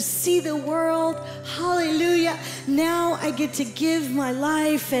got to see the world. Hallelujah. Now I get to give my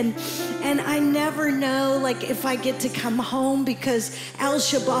life, and I never know, like, if I get to come home, because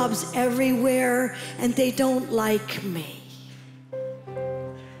Al-Shabaab's everywhere and they don't like me.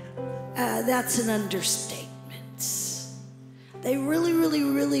 That's an understatement. They really, really,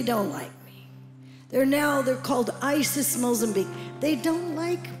 really don't like me. They're called ISIS Mozambique. They don't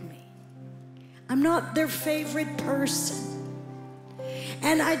like me. I'm not their favorite person.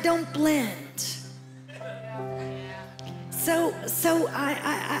 And I don't blend. So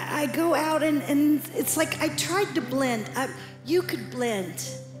I go out, and it's like I tried to blend. You could blend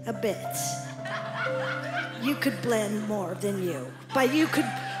a bit. You could blend more than you. But you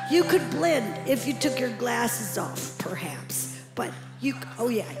could blend if you took your glasses off, perhaps. But you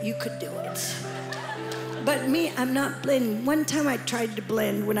could do it. But me, I'm not blending. One time I tried to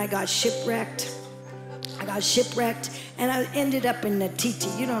blend when I got shipwrecked. And I ended up in Natiti.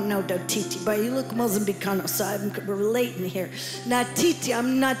 You don't know Natiti, but you look Mozambicano, so I'm relating here. Natiti,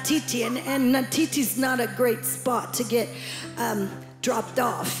 I'm Natiti, and Natiti's not a great spot to get dropped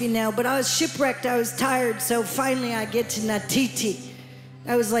off, But I was shipwrecked, I was tired, so finally I get to Natiti.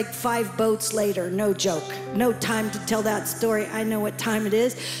 I was like 5 boats later, no joke. No time to tell that story. I know what time it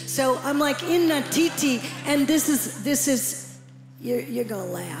is. So I'm like in Natiti, and this is, you're gonna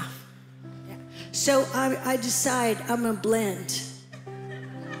laugh. Yeah. So I decide I'm gonna blend.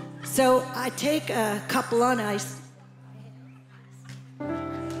 So I take a couple on ice.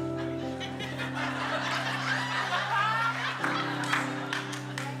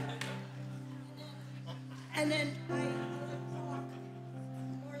 And then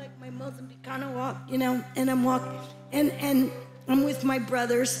Mozambicano walk, and I'm walking, and I'm with my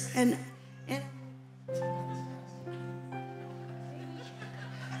brothers, and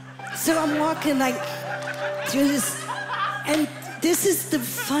so I'm walking like through this, and this is the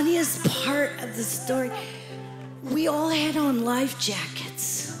funniest part of the story. We all had on life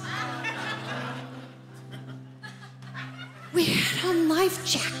jackets. We had on life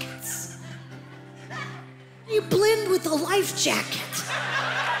jackets. You blend with a life jacket.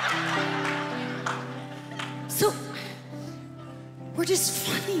 So we're just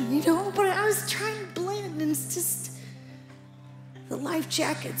funny, but I was trying to blend, and it's just the life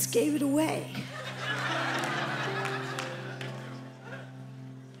jackets gave it away.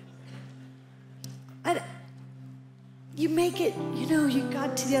 you make it, you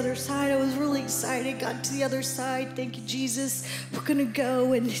got to the other side. I was really excited, got to the other side. Thank you, Jesus. We're gonna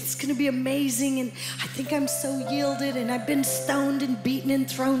go and it's gonna be amazing. And I think I'm so yielded, and I've been stoned and beaten and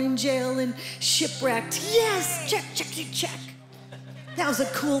thrown in jail and shipwrecked. Yes, check. That was a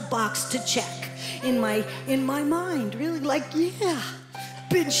cool box to check in my mind, really, like, yeah,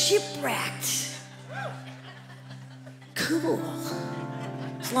 been shipwrecked. Cool.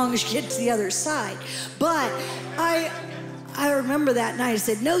 As long as you get to the other side. But I remember that night. I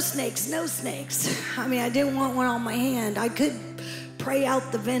said, no snakes, no snakes. I mean, I didn't want one on my hand. I could pray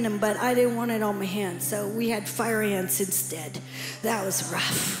out the venom, but I didn't want it on my hand. So we had fire ants instead. That was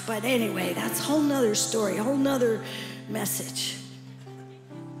rough. But anyway, that's a whole nother story, a whole nother message.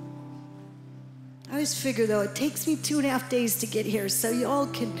 I always figure, though, it takes me 2.5 days to get here, so you all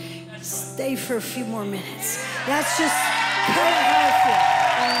can stay for a few more minutes. That's just kind of how I feel.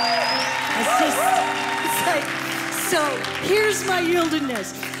 It's like, so here's my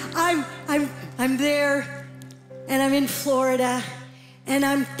yieldedness. I'm there, and I'm in Florida, and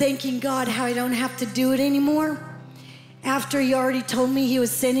I'm thanking God how I don't have to do it anymore. After he already told me he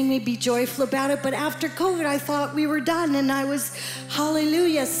was sending me, be joyful about it. But after COVID, I thought we were done, and I was,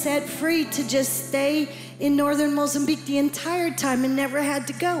 hallelujah, set free to just stay in northern Mozambique the entire time and never had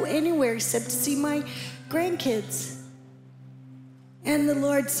to go anywhere except to see my grandkids. And the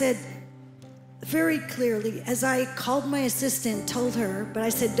Lord said very clearly, as I called my assistant, told her, but I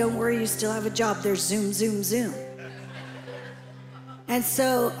said, don't worry, you still have a job. There's Zoom, Zoom, Zoom. And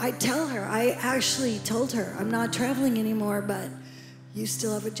so I actually told her, I'm not traveling anymore, but you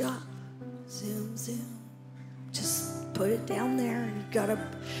still have a job. Zoom, Zoom. Just put it down there.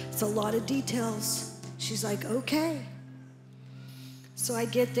 It's a lot of details. She's like, okay. So I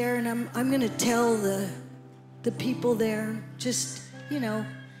get there, and I'm going to tell the people there, just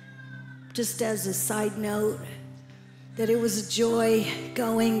as a side note, that it was a joy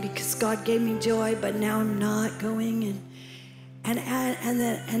going because God gave me joy, but now I'm not going,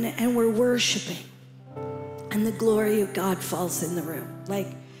 and we're worshiping, and the glory of God falls in the room. Like,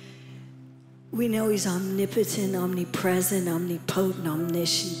 we know he's omnipotent, omnipresent, omnipotent,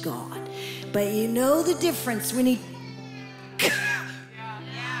 omniscient God. But you know the difference when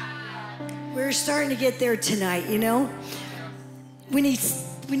we're starting to get there tonight, when he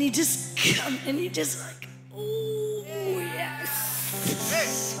just comes and he just like, oh,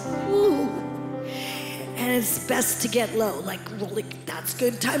 yes. Ooh. And it's best to get low, like really, that's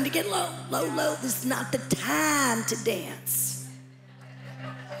good time to get low. This is not the time to dance.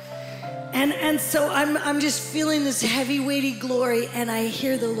 And so I'm just feeling this heavy, weighty glory, and I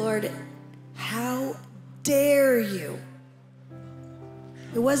hear the Lord, how dare you?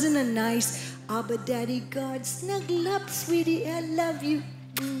 It wasn't a nice, Abba Daddy God, snuggle up, sweetie, I love you.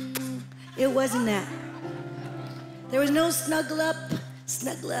 It wasn't that. There was no snuggle up,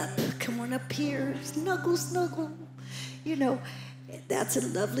 come on up here, snuggle. That's a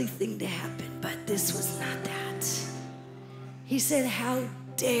lovely thing to happen, but this was not that. He said, how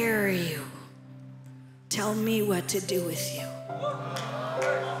dare you tell me what to do with you?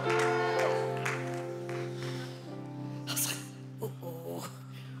 I was like,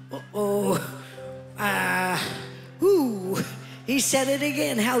 He said it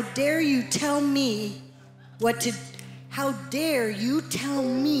again. How dare you tell me what to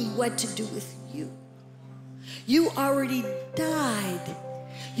do with you? You already died.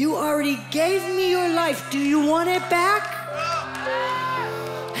 You already gave me your life. Do you want it back?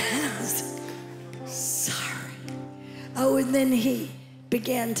 And I was like, sorry. Oh, and then he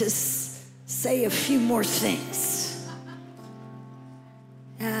began to say a few more things.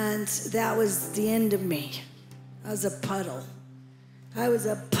 And that was the end of me. I was a puddle. I was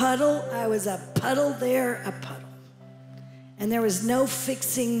a puddle there, a puddle. And there was no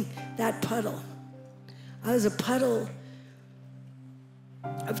fixing that puddle. I was a puddle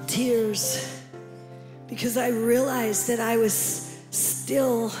of tears because I realized that I was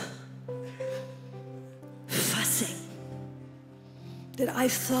still fussing. That I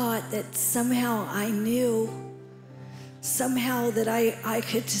thought that somehow I knew, somehow that I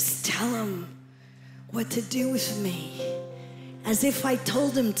could just tell him what to do with me. As if I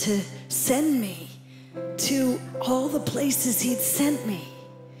told him to send me to all the places he'd sent me.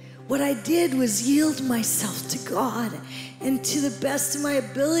 What I did was yield myself to God and to the best of my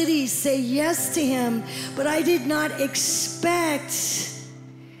ability say yes to him. But I did not expect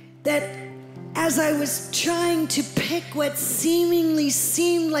that as I was trying to pick what seemingly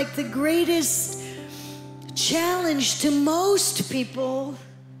seemed like the greatest challenge to most people,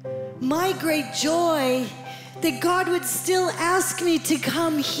 my great joy, that God would still ask me to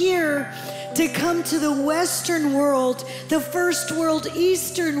come here to come to the Western world, the first world,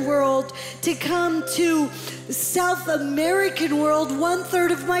 Eastern world, to come to South American world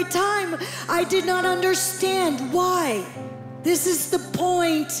 1/3 of my time. I did not understand why. This is the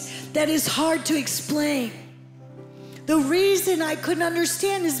point that is hard to explain. The reason I couldn't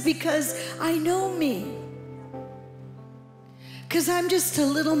understand is because I know me. Because I'm just a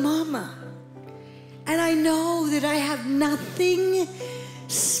little mama. And I know that I have nothing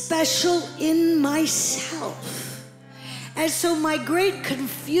special in myself. And so my great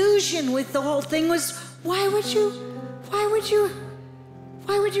confusion with the whole thing was, why would you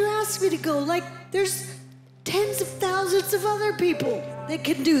ask me to go? Like, there's tens of thousands of other people that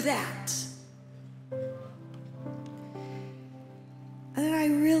can do that. And then I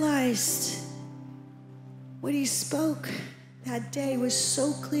realized what he spoke that day was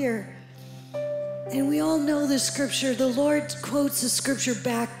so clear. And we all know the scripture. The Lord quotes the scripture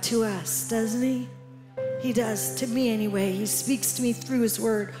back to us, doesn't he? He does, to me anyway. He speaks to me through his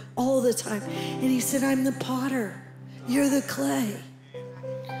word all the time. And he said, I'm the potter, you're the clay.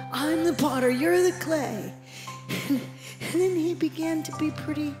 I'm the potter, you're the clay. And then he began to be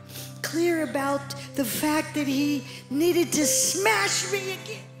pretty clear about the fact that he needed to smash me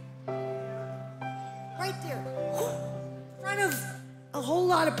again. Right there, in front of a whole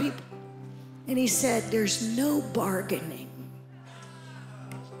lot of people. And he said, there's no bargaining.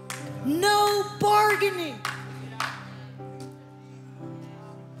 No bargaining.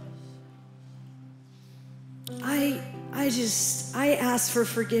 I asked for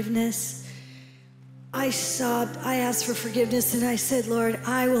forgiveness. I sobbed. I asked for forgiveness, and I said, Lord,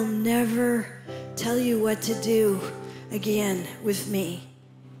 I will never tell you what to do again with me.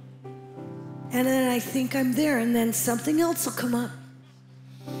 And then I think I'm there, and then something else will come up.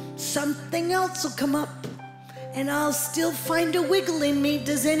 Something else will come up, and I'll still find a wiggle in me.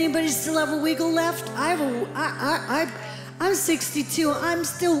 Does anybody still have a wiggle left? I'm 62. I'm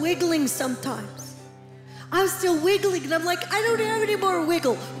still wiggling sometimes. I'm still wiggling, and I'm like, I don't have any more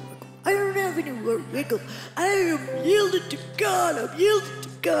wiggle. I don't have any more wiggle. I am yielded to God. I'm yielded to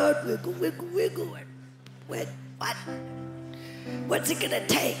God. Wiggle, wiggle, wiggle. What? What's it gonna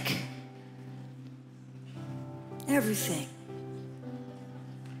take? Everything.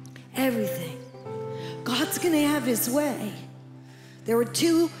 Everything. God's gonna have his way. There were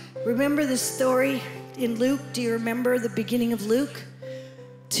two, remember the story in Luke? Do you remember the beginning of Luke?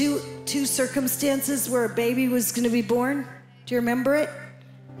 Two circumstances where a baby was gonna be born. Do you remember it?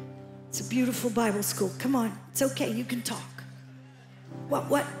 It's a beautiful Bible school. Come on, it's okay, you can talk.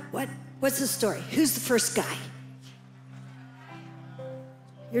 What's the story? Who's the first guy?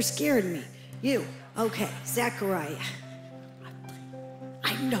 You're scaring me. You, okay, Zechariah.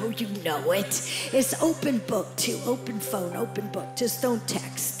 I know you know it. It's open book too, open phone, open book. Just don't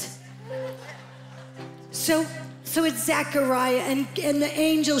text. So it's Zechariah, and the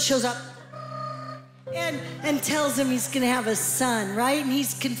angel shows up and tells him he's gonna have a son, right? And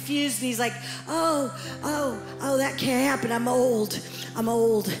he's confused, and he's like, oh, that can't happen. I'm old,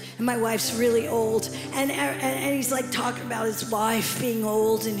 and my wife's really old. And he's like talking about his wife being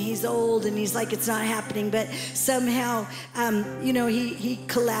old, and he's old, and he's like, it's not happening. But somehow, he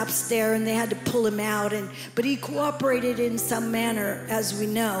collapsed there, and they had to pull him out. But he cooperated in some manner, as we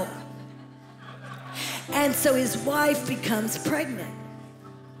know. And so his wife becomes pregnant.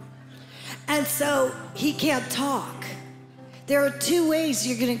 And so he can't talk. There are two ways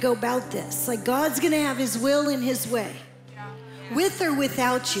you're gonna go about this. Like, God's gonna have his will and his way. With or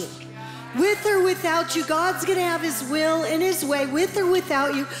without you. With or without you, God's gonna have his will and his way, with or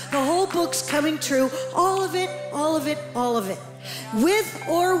without you. The whole book's coming true. All of it, all of it, all of it. With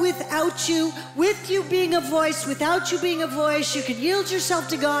or without you, with you being a voice, without you being a voice, you can yield yourself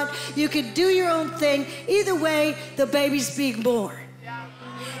to God, you can do your own thing. Either way, the baby's being born.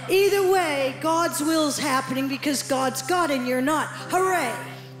 Either way, God's will is happening because God's God and you're not. Hooray!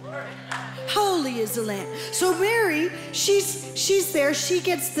 Holy is the Lamb. So Mary, she's there. She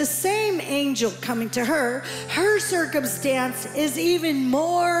gets the same angel coming to her. Her circumstance is even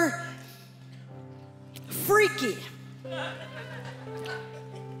more freaky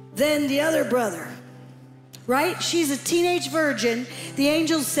than the other brother, right? She's a teenage virgin. The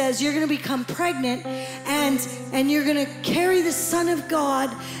angel says, you're going to become pregnant and you're going to carry the Son of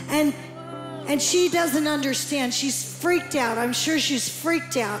God. And she doesn't understand. She's freaked out. I'm sure she's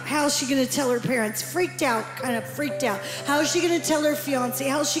freaked out. How's she going to tell her parents? Freaked out, kind of freaked out. How is she going to tell her fiance?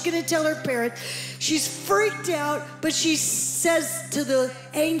 How's she going to tell her parents? She's freaked out, but she says to the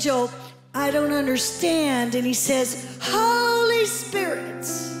angel, I don't understand. And he says, Holy Spirit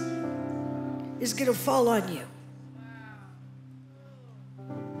is going to fall on you.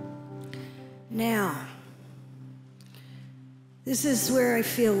 Now, this is where I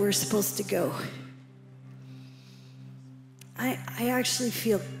feel we're supposed to go. I actually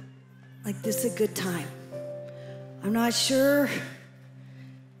feel like this is a good time. I'm not sure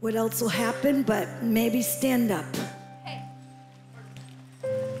what else will happen, but maybe stand up.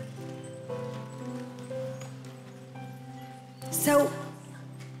 So,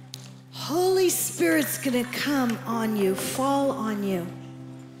 Holy Spirit's gonna come on you, fall on you.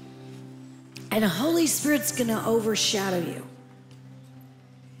 And the Holy Spirit's gonna overshadow you.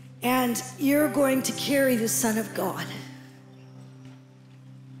 And you're going to carry the Son of God.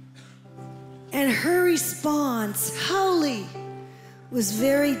 And her response, holy, was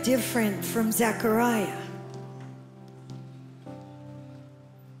very different from Zechariah.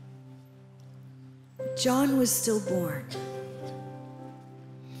 John was stillborn.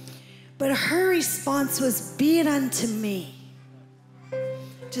 But her response was, be it unto me.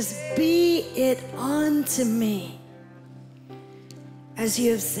 Just be it unto me, as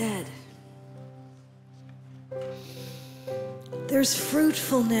you have said. There's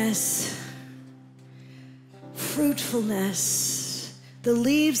fruitfulness. Fruitfulness. The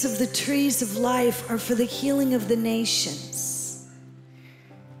leaves of the trees of life are for the healing of the nations.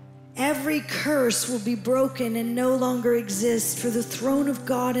 Every curse will be broken and no longer exist, for the throne of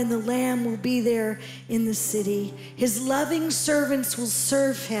God and the Lamb will be there in the city. His loving servants will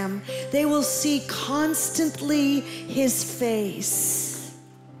serve him. They will see constantly his face.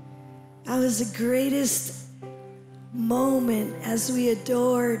 That was the greatest moment as we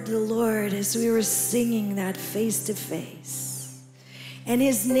adored the Lord, as we were singing that face to face. And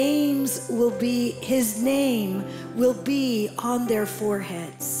his name will be on their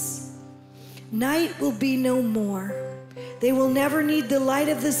foreheads. Night will be no more. They will never need the light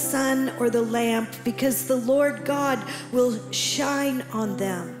of the sun or the lamp, because the Lord God will shine on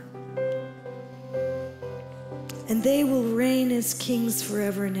them. And they will reign as kings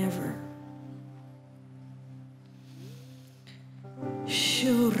forever and ever.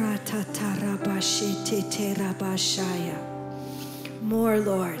 More,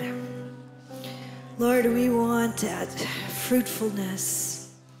 Lord. Lord, we want that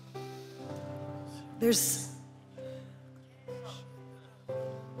fruitfulness. There's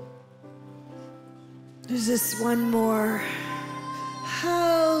this one more.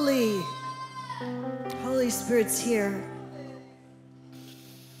 Holy Spirit's here.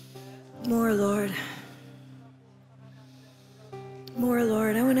 More, Lord. More,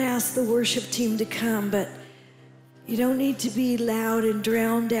 Lord. I want to ask the worship team to come, but you don't need to be loud and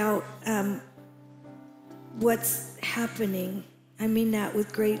drowned out what's happening. I mean that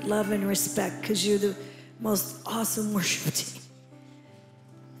with great love and respect, because you're the most awesome worship team.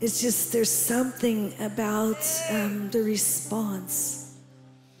 It's just, there's something about the response.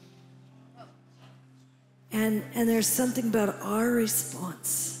 And there's something about our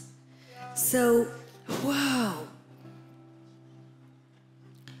response. So, wow.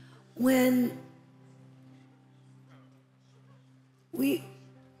 When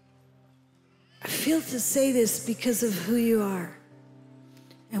I feel to say this because of who you are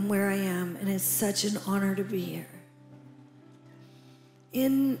and where I am, and it's such an honor to be here.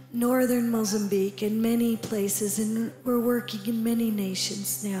 In northern Mozambique, in many places, and we're working in many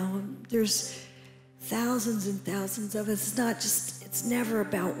nations now. There's thousands and thousands of us. It's never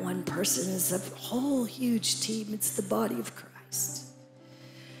about one person. It's a whole huge team. It's the body of Christ.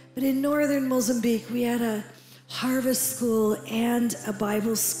 But in northern Mozambique, we had a harvest school and a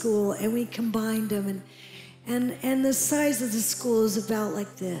Bible school, and we combined them. And the size of the school is about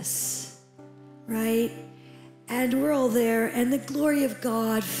like this, right? And we're all there, and the glory of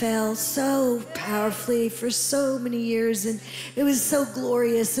God fell so powerfully for so many years, and it was so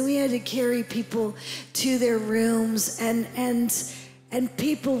glorious. And we had to carry people to their rooms, and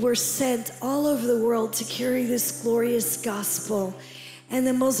people were sent all over the world to carry this glorious gospel. And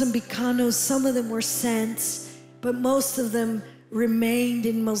the Mozambicanos, some of them were sent, but most of them remained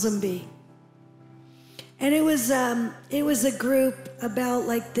in Mozambique. And it was a group about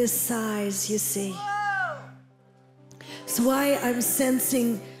like this size, you see. So why I'm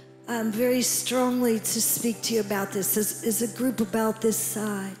sensing very strongly to speak to you about this is a group about this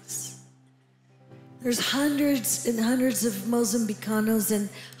size. There's hundreds and hundreds of Mozambicanos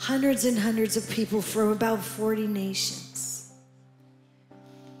and hundreds of people from about 40 nations.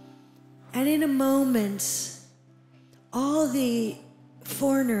 And in a moment, all the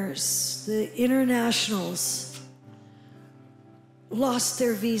foreigners, the internationals, lost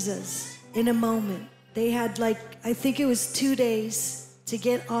their visas in a moment. They had I think it was 2 days to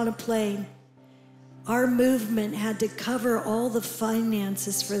get on a plane. Our movement had to cover all the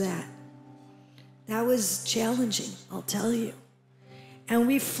finances for that. That was challenging, I'll tell you. And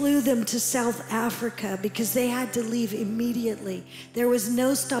we flew them to South Africa because they had to leave immediately. There was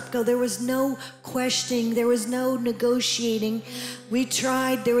no stop go. There was no questioning. There was no negotiating. We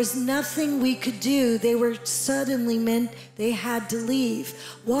tried. There was nothing we could do. They were suddenly meant they had to leave.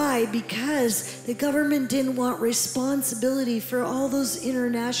 Why? Because the government didn't want responsibility for all those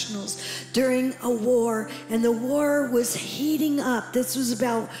internationals during a war. And the war was heating up. This was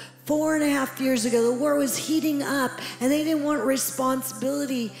about 4.5 years ago. The war was heating up, and they didn't want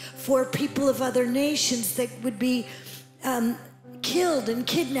responsibility for people of other nations that would be killed and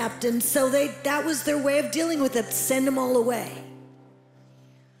kidnapped. And so that was their way of dealing with it, send them all away.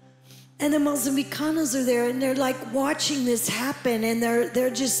 And the Mozambicanos are there, and they're like watching this happen, and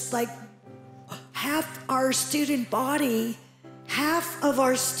they're just like, half of our student body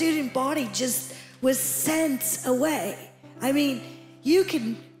just was sent away. I mean, you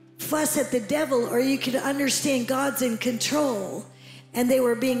can fuss at the devil, or you could understand God's in control. And they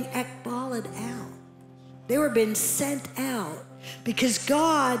were being ekbaled out. They were being sent out because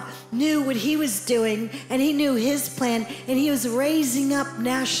God knew what he was doing, and he knew his plan, and he was raising up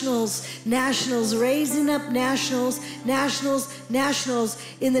nationals raising up nationals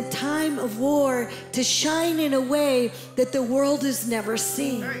in the time of war to shine in a way that the world has never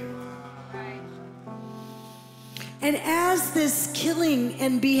seen. And as this killing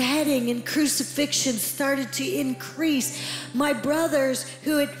and beheading and crucifixion started to increase, my brothers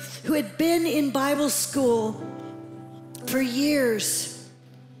who had been in Bible school for years,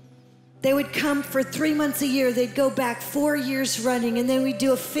 they would come for 3 months a year. They'd go back 4 years running, and then we'd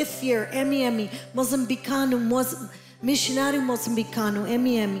do a 5th year, Emi, Mozambicano, Missionário Mozambicano,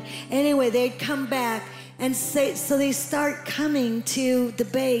 Emi. Anyway, they'd come back, and so they start coming to the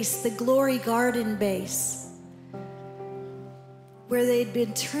base, the Glory Garden base, where they'd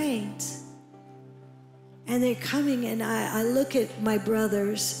been trained. And they're coming, and I look at my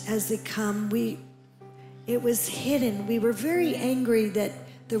brothers as they come. It was hidden. We were very angry that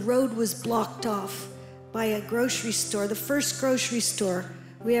the road was blocked off by a grocery store, the first grocery store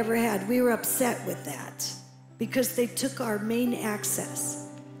we ever had. We were upset with that because they took our main access.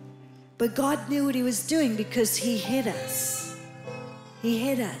 But God knew what he was doing because he hid us. He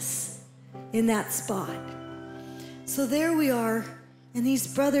hid us in that spot. So there we are. And these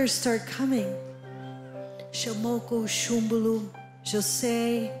brothers start coming. Shamoko, Shumbulu,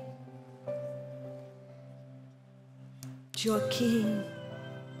 Jose, Joaquin.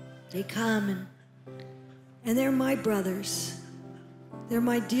 They come, and they're my brothers. They're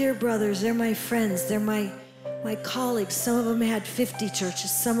my dear brothers. They're my friends. They're my colleagues. Some of them had 50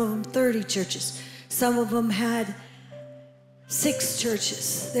 churches. Some of them 30 churches. Some of them had 6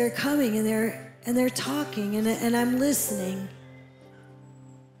 churches. They're coming, and they're talking, and I'm listening.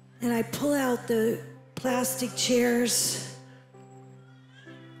 And I pull out the plastic chairs.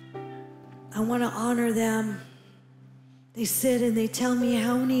 I want to honor them. They sit and they tell me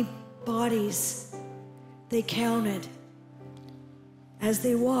how many bodies they counted as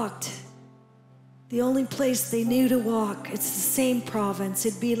they walked. The only place they knew to walk, it's the same province.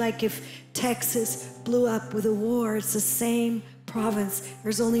 It'd be like if Texas blew up with a war. It's the same province.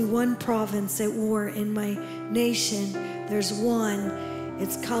 There's only one province at war in my nation. There's one.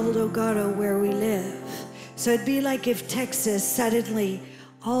 It's Cabo Delgado, where we live. So it'd be like if Texas suddenly,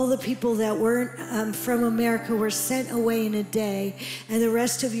 all the people that weren't from America were sent away in a day, and the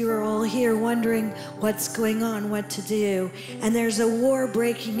rest of you are all here wondering what's going on, what to do. And there's a war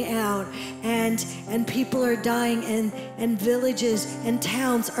breaking out, and people are dying, and villages and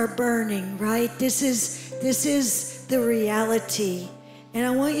towns are burning, right? This is the reality. And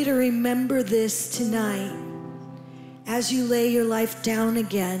I want you to remember this tonight. As you lay your life down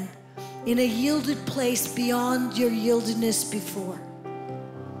again in a yielded place beyond your yieldedness before.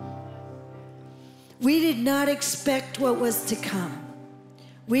 We did not expect what was to come.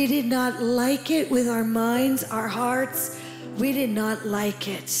 We did not like it with our minds, our hearts. We did not like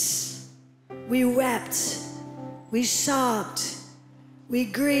it. We wept. We sobbed. We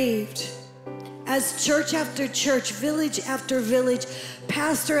grieved. As church after church, village after village,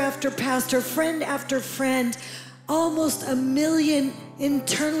 pastor after pastor, friend after friend, almost 1 million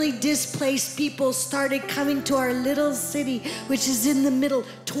internally displaced people started coming to our little city, which is in the middle,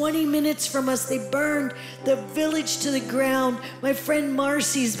 20 minutes from us. They burned the village to the ground. My friend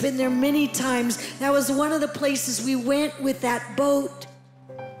Marcy's been there many times. That was one of the places we went with that boat.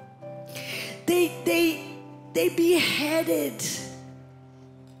 They beheaded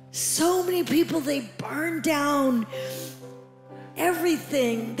so many people. They burned down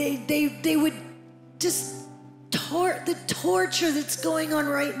everything. They would just the torture that's going on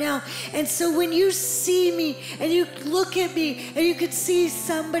right now. And so when you see me and you look at me and you can see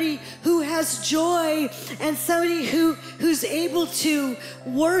somebody who has joy and somebody who's able to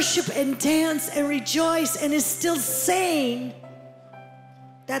worship and dance and rejoice and is still sane,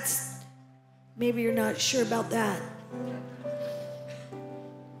 that's, maybe you're not sure about that.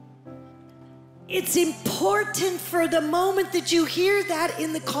 It's important for the moment that you hear that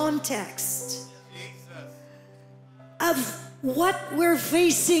in the context of what we're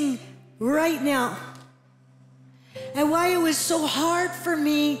facing right now. And why it was so hard for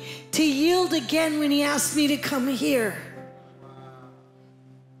me to yield again when he asked me to come here.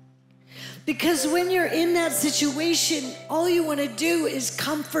 Because when you're in that situation, all you want to do is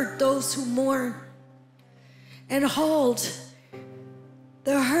comfort those who mourn and hold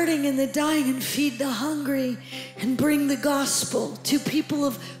the hurting and the dying and feed the hungry and bring the gospel to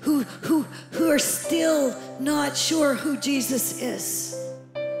people who are still not sure who Jesus is.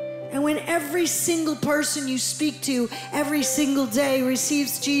 And when every single person you speak to every single day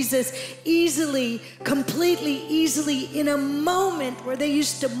receives Jesus easily, completely easily, in a moment where they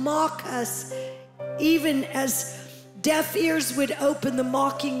used to mock us, even as deaf ears would open, the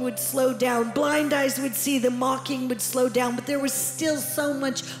mocking would slow down. Blind eyes would see, the mocking would slow down. But there was still so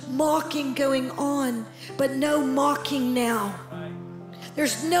much mocking going on, but no mocking now.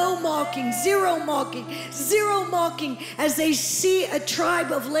 There's no mocking, zero mocking as they see a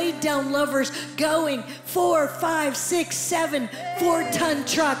tribe of laid down lovers going 4, 5, 6, 7 4-ton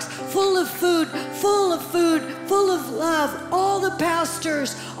trucks full of food, full of love. All the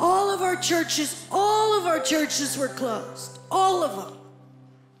pastors, all of our churches were closed, all of them.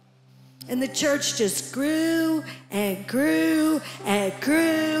 And the church just grew and grew and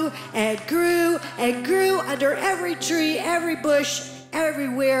grew and grew and grew under every tree, every bush,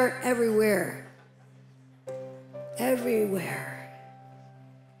 everywhere.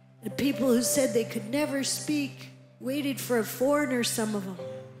 The people who said they could never speak waited for a foreigner, some of them.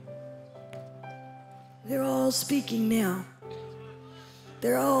 They're all speaking now.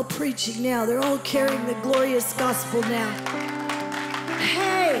 They're all preaching now. They're all carrying the glorious gospel now.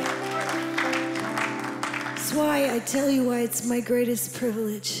 Hey! That's why I tell you why it's my greatest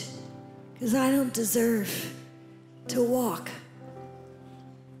privilege. Because I don't deserve to walk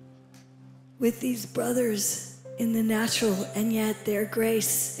with these brothers in the natural, and yet their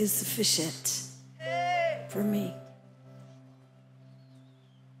grace is sufficient for me.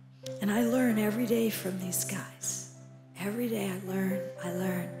 And I learn every day from these guys. Every day I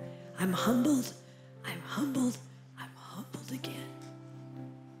learn. I'm humbled again.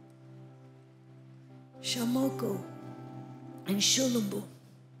 Shamoko and Shulumbu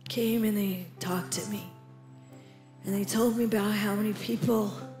came and they talked to me. And they told me about how many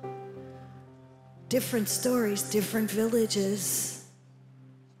people, different stories, different villages.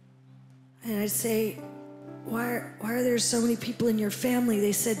 And I'd say, why are there so many people in your family?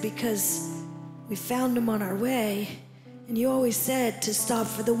 They said, because we found them on our way, and you always said to stop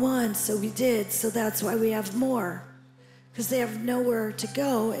for the one, so we did, so that's why we have more. Because they have nowhere to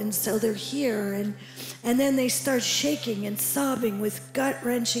go, and so they're here. And then they start shaking and sobbing with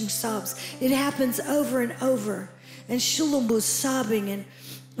gut-wrenching sobs. It happens over and over. And Shulumbu's sobbing, and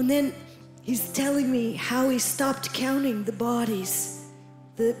then he's telling me how he stopped counting the bodies,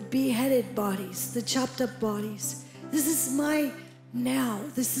 the beheaded bodies, the chopped up bodies. This is my now.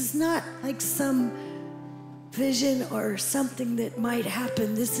 This is not like some vision or something that might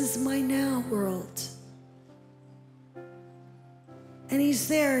happen. This is my now world. And he's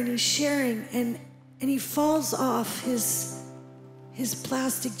there and he's sharing, and he falls off his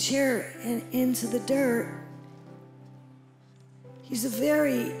plastic chair and into the dirt. He's a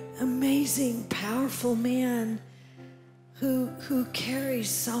very amazing, powerful man who carries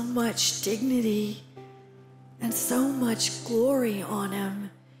so much dignity and so much glory on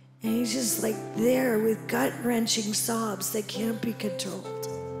him. And he's just like there with gut-wrenching sobs that can't be controlled.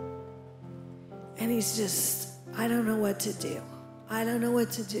 And he's just, I don't know what to do. I don't know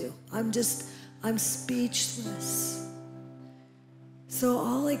what to do. I'm speechless. So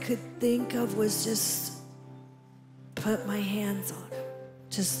all I could think of was just put my hands on him.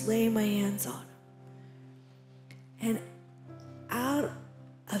 Just lay my hands on him. And out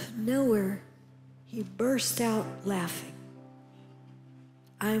of nowhere, he burst out laughing.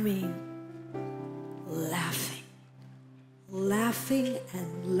 I mean, laughing. Laughing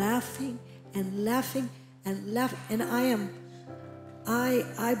and laughing and laughing and laughing. And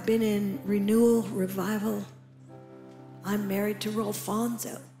I've been in renewal, revival. I'm married to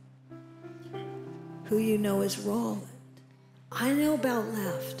Rolfonso, who you know as Roland. I know about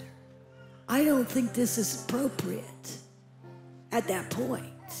laughter. I don't think this is appropriate at that point.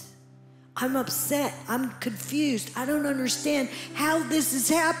 I'm upset. I'm confused. I don't understand how this is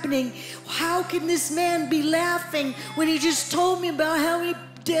happening. How can this man be laughing when he just told me about how many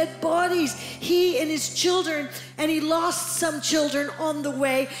dead bodies he and his children, and he lost some children on the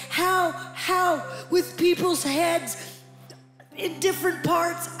way? How with people's heads in different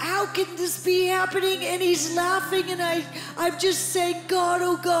parts, how can this be happening? And he's laughing, and I'm just saying, God,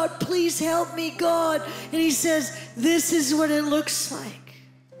 oh God, please help me, God. And he says, this is what it looks like.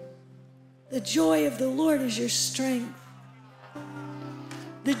 The joy of the Lord is your strength.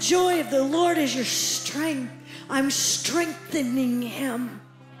 The joy of the Lord is your strength. I'm strengthening him.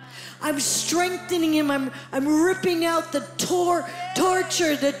 I'm strengthening him. I'm ripping out the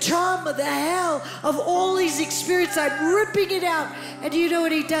torture, the trauma, the hell of all these experiences. I'm ripping it out. And you know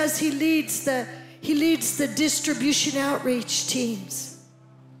what he does? He leads the distribution outreach teams.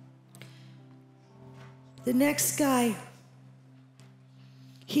 The next guy,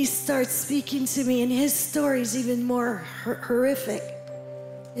 he starts speaking to me, and his story is even more horrific,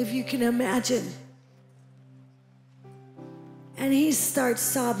 if you can imagine. And he starts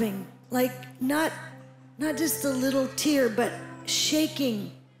sobbing, like not just a little tear, but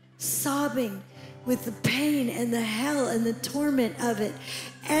shaking, sobbing with the pain and the hell and the torment of it.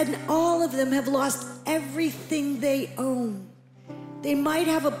 And all of them have lost everything they own. They might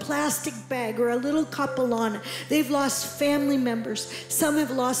have a plastic bag or a little couple on it. They've lost family members. Some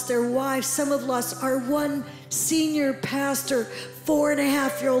have lost their wives. Some have lost our one senior pastor,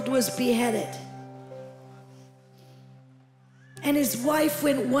 4.5-year-old was beheaded. And his wife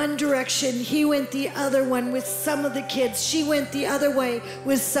went one direction. He went the other one with some of the kids. She went the other way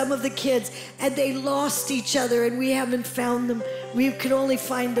with some of the kids. And they lost each other, and we haven't found them. We could only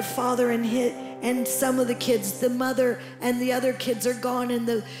find the father and some of the kids. The mother and the other kids are gone, and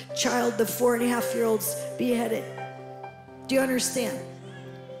the child, the 4.5-year-old's beheaded. Do you understand?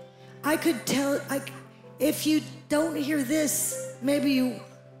 I could tell, if you don't hear this, maybe you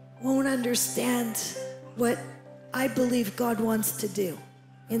won't understand what I believe God wants to do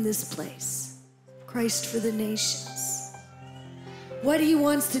in this place. Christ for the nations. What he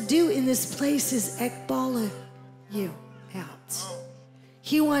wants to do in this place is ekbala you out.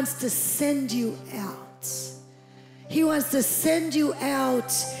 He wants to send you out. He wants to send you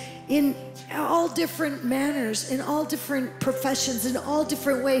out in all different manners, in all different professions, in all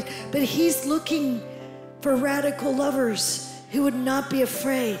different ways. But he's looking for radical lovers who would not be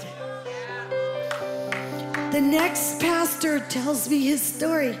afraid. The next pastor tells me his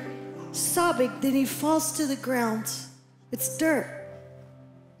story, sobbing. Then he falls to the ground. It's dirt.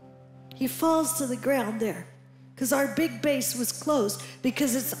 He falls to the ground there because our big base was closed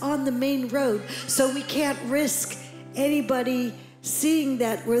because it's on the main road. So we can't risk anybody seeing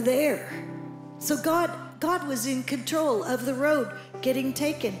that we're there. So God was in control of the road getting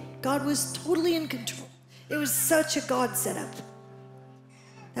taken. God was totally in control. It was such a God setup.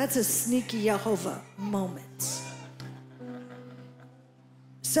 That's a sneaky Jehovah moment.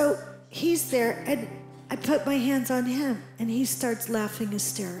 So he's there, and I put my hands on him, and he starts laughing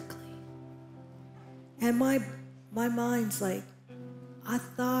hysterically. And my mind's like, I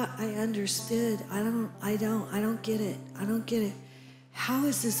thought I understood. I don't get it. I don't get it. How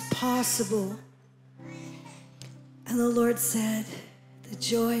is this possible? And the Lord said, the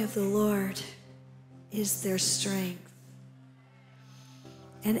joy of the Lord is their strength.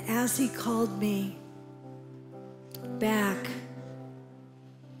 And as he called me back,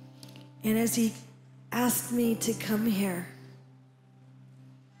 and as he asked me to come here,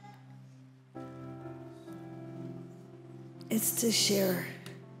 it's to share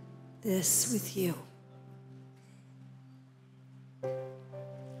this with you.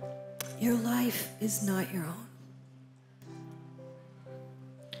 Your life is not your own.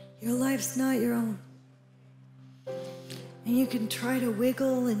 Your life's not your own. And you can try to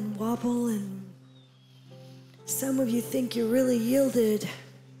wiggle and wobble, and some of you think you're really yielded.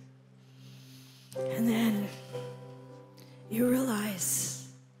 And then you realize,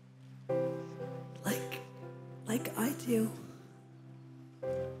 like I do,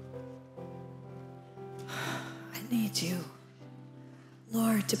 I need you,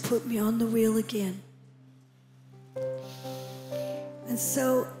 Lord, to put me on the wheel again. And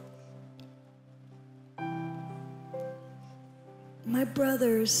so my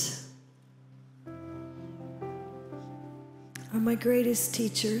brothers are my greatest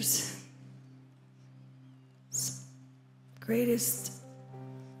teachers, greatest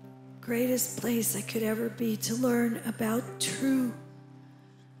place I could ever be to learn about true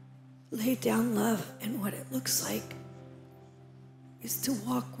laid down love, and what it looks like is to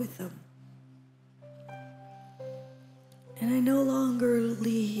walk with them And I no longer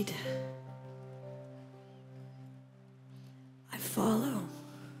lead. I follow.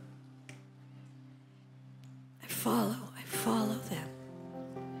 I follow. I follow them.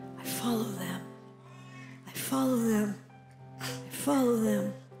 I follow them. I follow them. I follow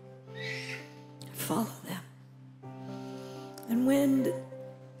them. I follow them. And when,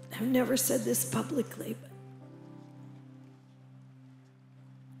 I've never said this publicly, but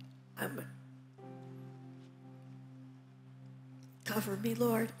cover me,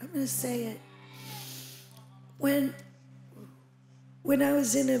 Lord. I'm going to say it. When I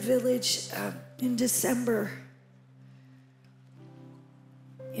was in a village in December,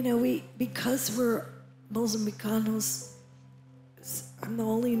 you know, because we're Mozambicanos, I'm the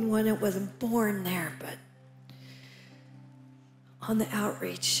only one that wasn't born there, but on the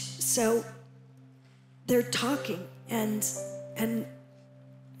outreach. So they're talking, and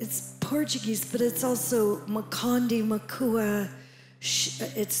it's Portuguese, but it's also Makondi, Makua.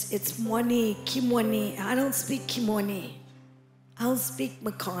 It's Mwani, Kimwani. I don't speak Kimwani. I'll speak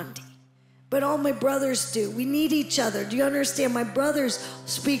Makondi. But all my brothers do. We need each other. Do you understand? My brothers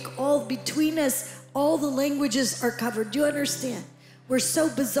speak all between us. All the languages are covered. Do you understand? We're so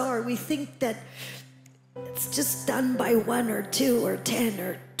bizarre. We think that it's just done by 1 or 2 or 10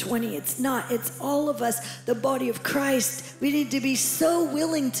 or 20. It's not. It's all of us, the body of Christ. We need to be so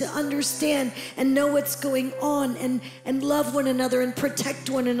willing to understand and know what's going on and love one another and protect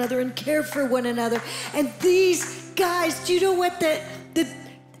one another and care for one another. And these guys, do you know what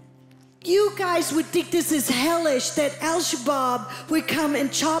you guys would think this is hellish, that Al-Shabaab would come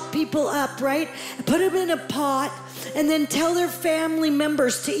and chop people up, right? Put them in a pot and then tell their family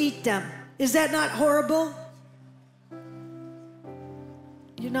members to eat them. Is that not horrible?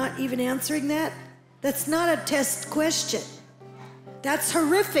 You're not even answering that? That's not a test question. That's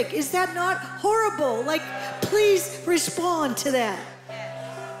horrific. Is that not horrible? Like, please respond to that.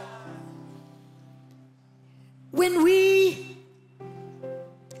 When we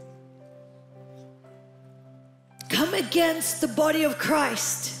come against the body of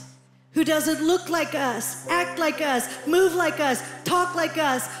Christ, who doesn't look like us, act like us, move like us, talk like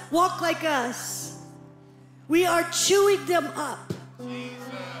us, walk like us, we are chewing them up.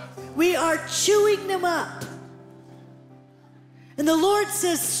 We are chewing them up. And the Lord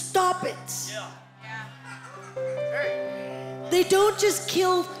says, stop it. They don't just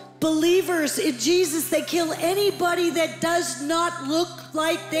kill believers in Jesus, they kill anybody that does not look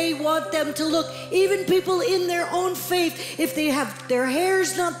like they want them to look. Even people in their own faith, if they have their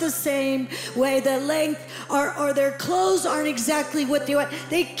hair's not the same way, the length, or their clothes aren't exactly what they want,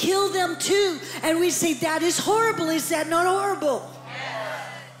 they kill them too. And we say, that is horrible. Is that not horrible?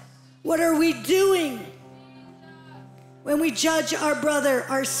 What are we doing when we judge our brother,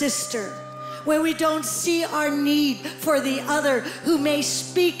 our sister? When we don't see our need for the other, who may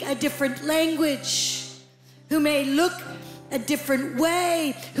speak a different language, who may look a different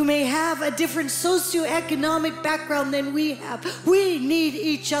way, who may have a different socioeconomic background than we have. We need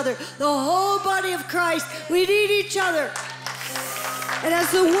each other. The whole body of Christ, we need each other. And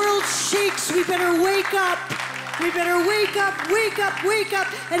as the world shakes, we better wake up. We better wake up, wake up, wake up,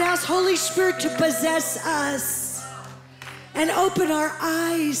 and ask Holy Spirit to possess us. And open our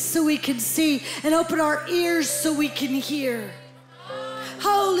eyes so we can see, and open our ears so we can hear.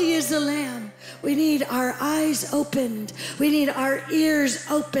 Holy is the Lamb. We need our eyes opened. We need our ears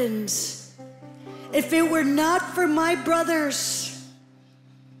opened. If it were not for my brothers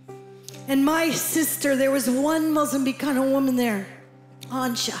and my sister, there was one Mozambicana woman there,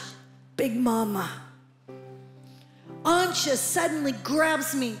 Ansha, Big Mama. Ansha suddenly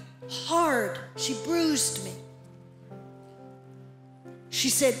grabs me hard. She bruised me. She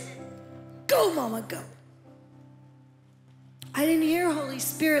said, go, Mama, go. I didn't hear Holy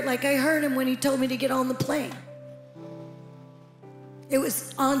Spirit like I heard him when he told me to get on the plane. It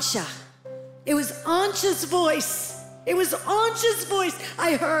was Ansha. It was Ansha's voice. It was Ansha's voice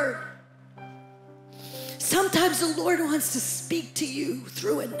I heard. Sometimes the Lord wants to speak to you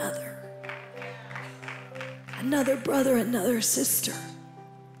through another brother, another sister.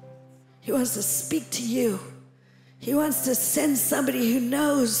 He wants to speak to you. He wants to send somebody who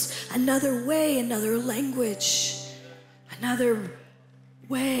knows another way, another language, another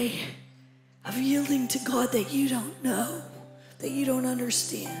way of yielding to God that you don't know, that you don't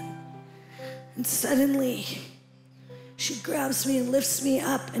understand. And suddenly, she grabs me and lifts me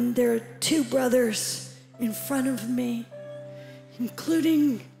up, and there are 2 brothers in front of me,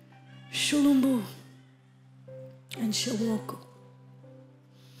 including Shulumbu and Shawoko.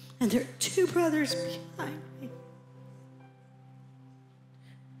 And there are 2 brothers behind me.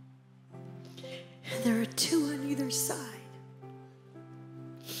 And there are 2 on either side.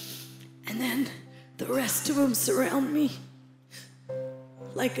 then the rest of them surround me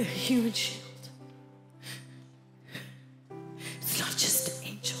like a human shield. It's not just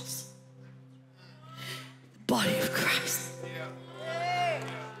angels. The body of Christ.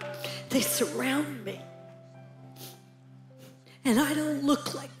 They surround me. And I don't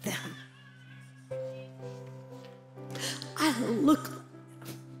look like them. I don't look like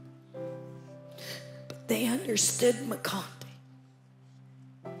them. But they understood McConaughey.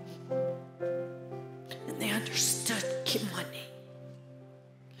 And they understood Kimani.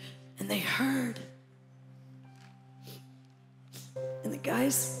 And they heard. And the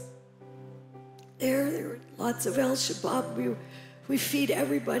guys there were lots of El Shabab. We feed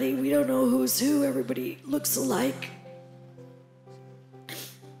everybody. We don't know who's who. Everybody looks alike.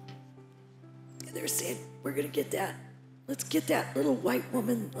 And they're saying, we're going to get that. Let's get that little white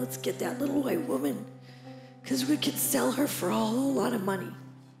woman. Let's get that little white woman. Because we could sell her for a whole lot of money.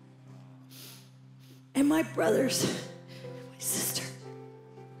 And my brothers, my sister,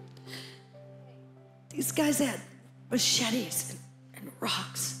 these guys had machetes and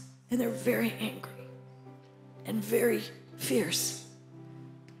rocks. And they're very angry and very fierce.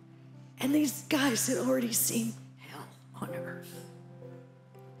 And these guys had already seen hell on earth.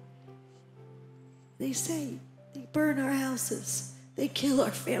 They say, they burn our houses. They kill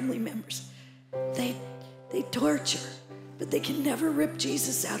our family members. They torture, but they can never rip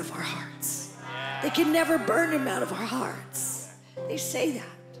Jesus out of our hearts. They can never burn him out of our hearts. They say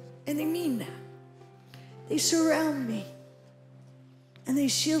that, and they mean that. They surround me, and they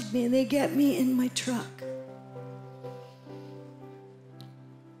shield me, and they get me in my truck.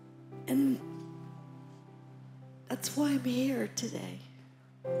 And that's why I'm here today.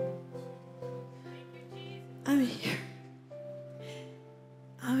 I'm here.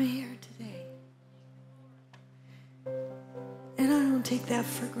 I'm here today. And I don't take that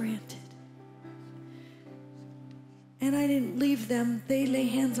for granted. And I didn't leave them. They lay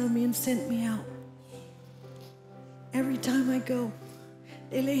hands on me and sent me out. Every time I go,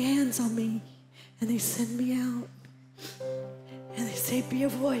 they lay hands on me and they send me out. And they say, be a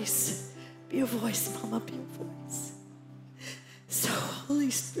voice. Be a voice, Mama, be a voice. So,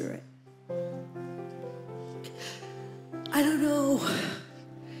 Holy Spirit, I don't know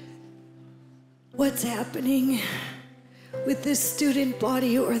what's happening with this student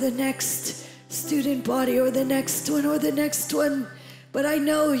body or the next student body or the next one or the next one, but I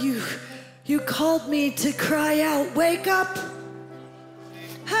know you called me to cry out, wake up.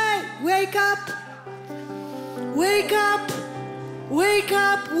 Hey, wake up. Wake up. Wake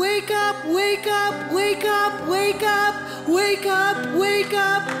up, wake up, wake up, wake up, wake up, wake up, wake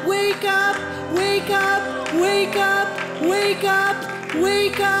up, wake up, wake up, wake up, wake up,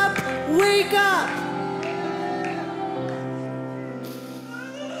 wake up, wake up.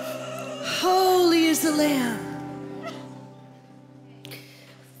 Holy is the Lamb.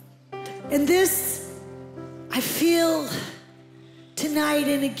 And this, I feel tonight,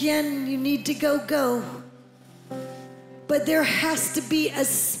 and again, you need to go. But there has to be a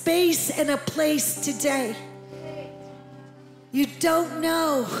space and a place today. You don't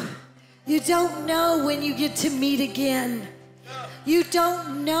know. You don't know when you get to meet again. You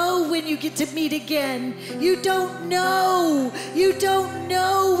don't know when you get to meet again. You don't know. You don't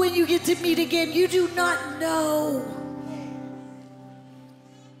know when you get to meet again. You do not know.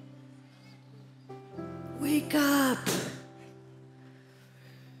 Wake up.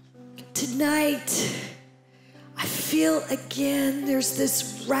 Tonight, I feel again there's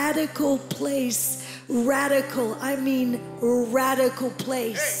this radical place, I mean radical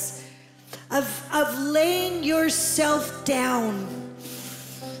place of laying yourself down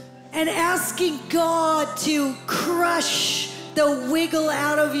and asking God to crush the wiggle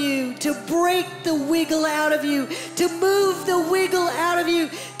out of you, to break the wiggle out of you, to move the wiggle out of you,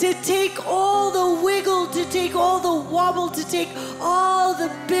 to take all the wiggle, to take all the wobble, to take all the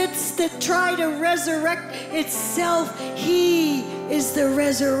bits that try to resurrect itself. He is the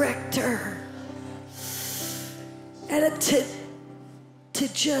resurrector. And to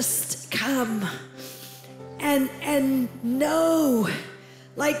just come and know.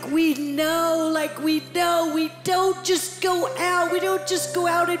 Like we know, we don't just go out. We don't just go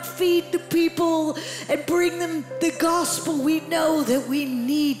out and feed the people and bring them the gospel. We know that we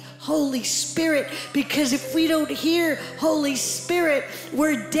need Holy Spirit, because if we don't hear Holy Spirit,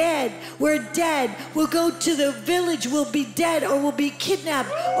 we're dead. We're dead. We'll go to the village, we'll be dead, or we'll be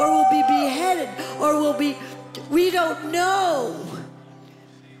kidnapped, or we'll be beheaded, or we don't know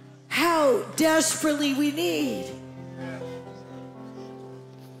how desperately we need.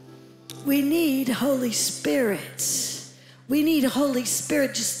 We need Holy Spirit. We need Holy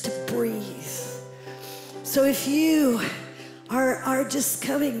Spirit just to breathe. So if you are just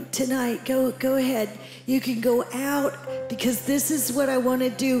coming tonight, go ahead. You can go out, because this is what I want to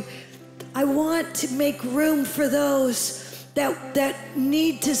do. I want to make room for those that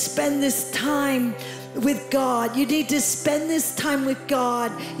need to spend this time with God. You need to spend this time with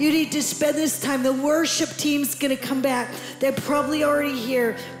God. You need to spend this time. The worship team's gonna come back. They're probably already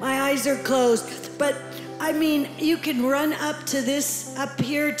here. My eyes are closed. But I mean, you can run up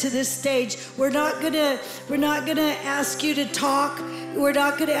here to this stage. We're not gonna ask you to talk. We're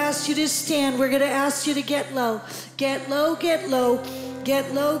not gonna ask you to stand. We're gonna ask you to get low. Get low, get low.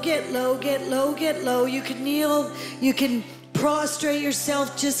 Get low, get low, get low, get low. You can kneel, you can prostrate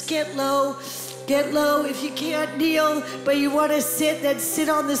yourself, just get low. Get low. If you can't kneel, but you want to sit, then sit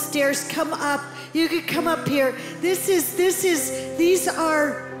on the stairs. Come up. You can come up here. These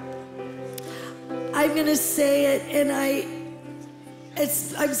are, I'm going to say it, and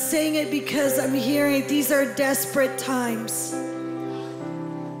I'm saying it because I'm hearing these are desperate times.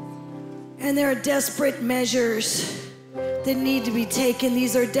 And there are desperate measures that need to be taken.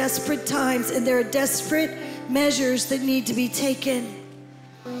 These are desperate times, and there are desperate measures that need to be taken.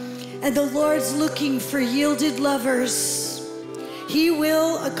 And the Lord's looking for yielded lovers. He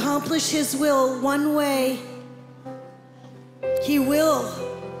will accomplish His will one way. He will.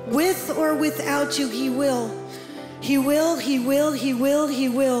 With or without you, He will. He will, He will, He will, He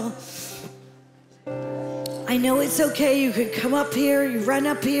will. I know it's okay. You could come up here, you run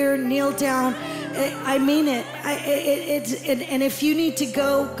up here, kneel down. I mean it. And if you need to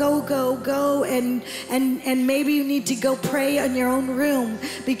go, and maybe you need to go pray in your own room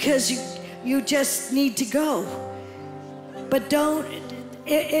because you just need to go. But don't.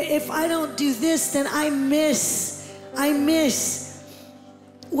 If I don't do this, then I miss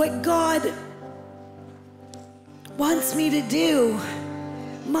what God wants me to do.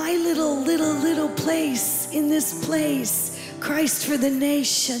 My little place in this place, Christ for the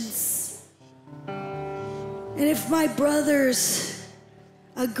nations. And if my brothers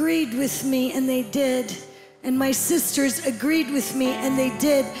agreed with me, and they did, and my sisters agreed with me, and they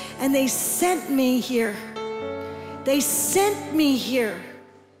did, and they sent me here. They sent me here.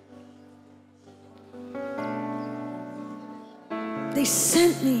 They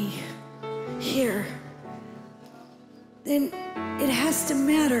sent me here. Then it has to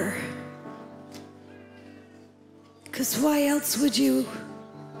matter. Because why else would you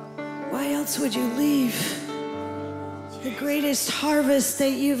leave? The greatest harvest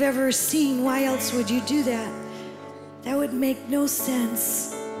that you've ever seen, why else would you do that? That would make no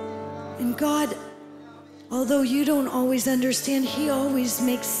sense. And God, although you don't always understand, He always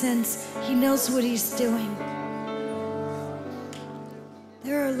makes sense. He knows what He's doing.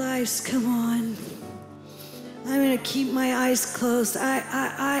 There are lives, come on. I'm gonna keep my eyes closed.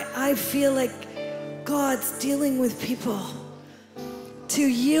 I feel like God's dealing with people. To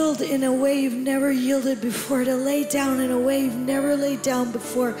yield in a way you've never yielded before, to lay down in a way you've never laid down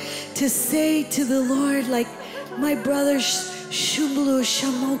before, to say to the Lord, like my brother Shumblu,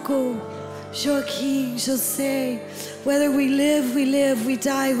 Shamoko, Joaquin, Jose, whether we live, we live, we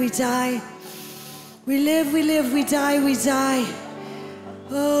die, we die. We live, we live, we die, we die.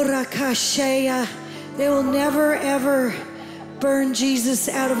 Oh, Rakasheya, they will never ever burn Jesus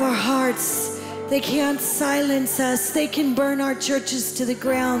out of our hearts. They can't silence us. They can burn our churches to the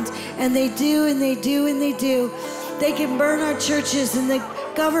ground. And they do, and they do, and they do. They can burn our churches, and the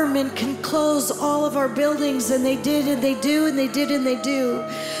government can close all of our buildings. And they did, and they do, and they did, and they do.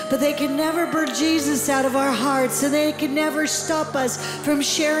 But they can never burn Jesus out of our hearts. And they can never stop us from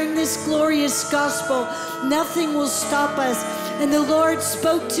sharing this glorious gospel. Nothing will stop us. And the Lord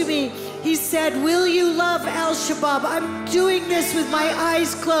spoke to me. He said, will you love Al-Shabaab? I'm doing this with my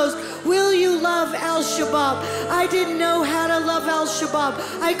eyes closed. Will you love Al-Shabaab? I didn't know how to love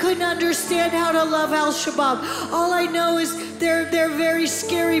Al-Shabaab. I couldn't understand how to love Al-Shabaab. All I know is they're very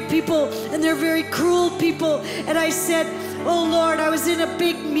scary people, and they're very cruel people. And I said, oh Lord, I was in a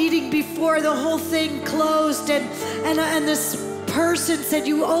big meeting before the whole thing closed, and this person said,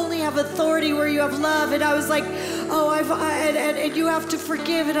 you only have authority where you have love. And I was like, oh, and you have to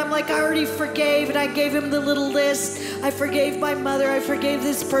forgive. And I'm like, I already forgave. And I gave him the little list. I forgave my mother. I forgave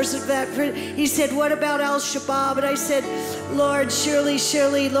this person for that. He said, what about Al-Shabaab? And I said, Lord,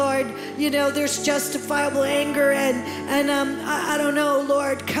 surely, Lord, you know, there's justifiable anger. And I don't know,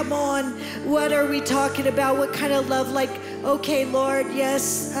 Lord, come on. What are we talking about? What kind of love? Like, okay, Lord,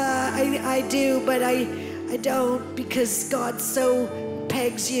 yes, I do, but I don't, because God's so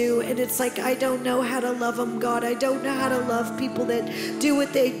pegs you, and it's like, I don't know how to love them, God. I don't know how to love people that do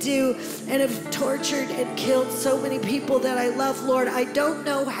what they do and have tortured and killed so many people that I love, Lord. I don't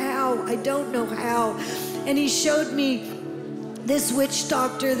know how. I don't know how. And he showed me this witch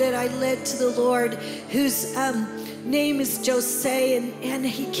doctor that I led to the Lord, whose name is Jose, and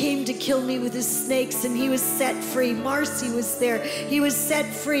he came to kill me with his snakes, and he was set free. Marcy was there. He was set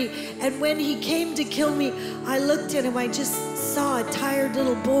free. And when he came to kill me, I looked at him. I just saw a tired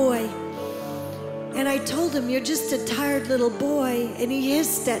little boy. And I told him, you're just a tired little boy. And he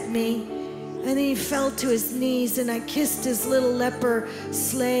hissed at me. And then he fell to his knees, and I kissed his little leper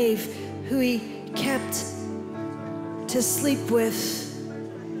slave who he kept to sleep with.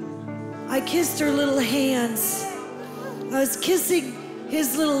 I kissed her little hands. I was kissing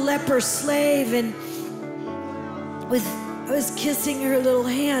his little leper slave, and I was kissing her little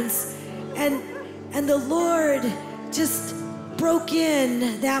hands, and the Lord just broke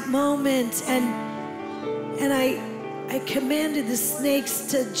in that moment, and I commanded the snakes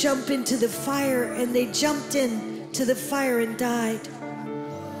to jump into the fire, and they jumped into the fire and died.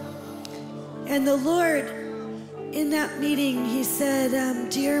 And the Lord, in that meeting, he said,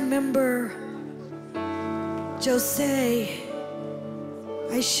 do you remember Jose?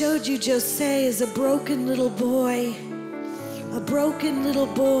 I showed you Jose as a broken little boy. A broken little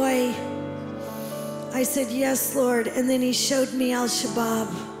boy. I said, yes, Lord. And then he showed me Al-Shabaab.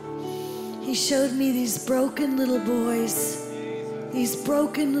 He showed me these broken little boys. These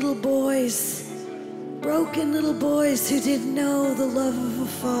broken little boys. Broken little boys who didn't know the love of a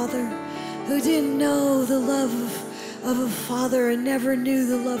father. Who didn't know the love of a father and never knew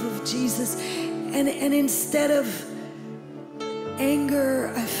the love of Jesus. And instead of anger,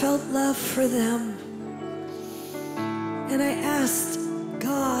 I felt love for them. And I asked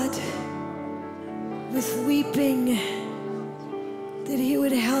God, with weeping, that he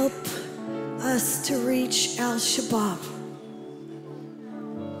would help us to reach Al-Shabaab.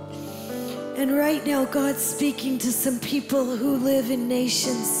 And right now, God's speaking to some people who live in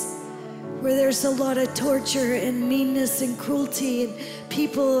nations where there's a lot of torture and meanness and cruelty, and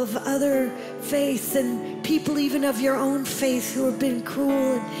people of other faiths and people even of your own faith who have been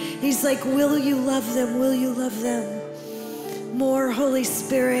cruel. And he's like, will you love them? Will you love them? More, Holy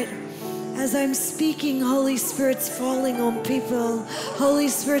Spirit. As I'm speaking, Holy Spirit's falling on people. Holy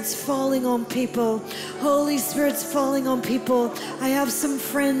Spirit's falling on people. Holy Spirit's falling on people. I have some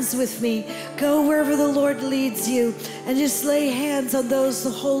friends with me. Go wherever the Lord leads you and just lay hands on those the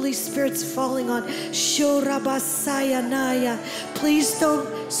Holy Spirit's falling on. Shorabasayanaya. Please don't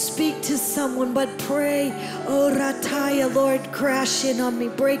speak to someone, but pray. Oh, Rataya, Lord, crash in on me,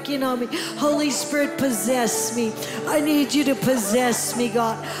 break in on me. Holy Spirit, possess me. I need you to possess me,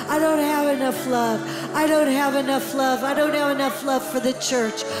 God. I don't have enough love. I don't have enough love. I don't have enough love for the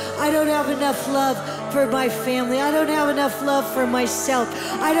church. I don't have enough love for my family. I don't have enough love for myself.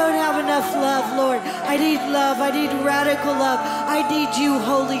 I don't have enough love, Lord. I need love. I need radical love. I need you,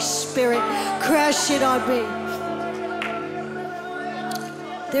 Holy Spirit. Crash it on me.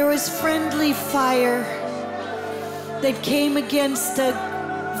 There was friendly fire that came against a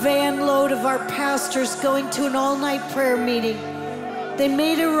van load of our pastors going to an all-night prayer meeting. They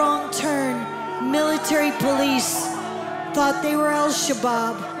made a wrong turn. Military police thought they were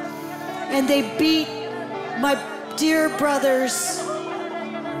Al-Shabaab, and they beat my dear brothers.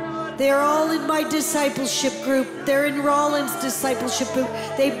 They're all in my discipleship group. They're in Rollins' discipleship group.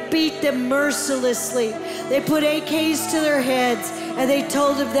 They beat them mercilessly. They put AKs to their heads, and they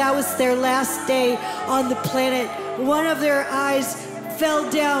told them that was their last day on the planet. One of their eyes fell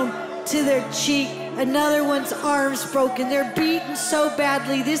down to their cheek. Another one's arm's broken. They're beaten so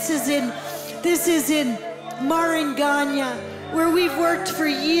badly. This is in Maringana, where we've worked for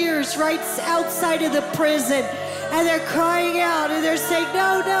years, right outside of the prison. And they're crying out and they're saying,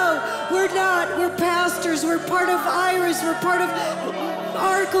 no, we're not. We're pastors. We're part of Iris. We're part of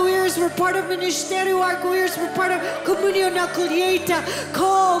Arco-Iris. We're part of Ministerio Arco-Iris. We're part of Comunión na Colheita.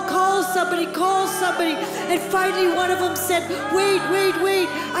 Call somebody. And finally one of them said, wait.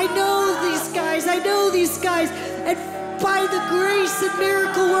 I know these guys. And by the grace and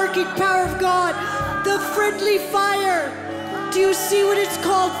miracle working power of God, the friendly fire. Do you see what it's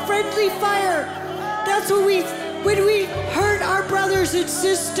called? Friendly fire. That's what when we hurt our brothers and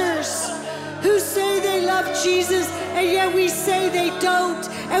sisters who say they love Jesus and yet we say they don't,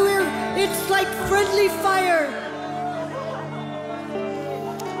 and it's like friendly fire.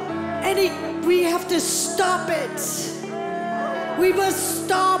 And we have to stop it. We must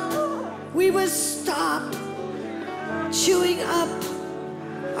stop chewing up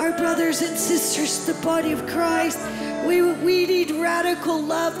our our brothers and sisters, the body of Christ. We need radical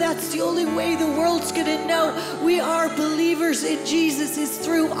love. That's the only way the world's gonna know we are believers in Jesus, is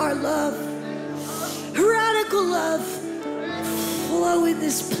through our love. Radical love flow in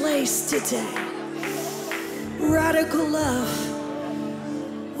this place today. Radical love.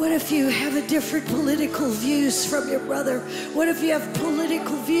 What if you have a different political views from your brother? What if you have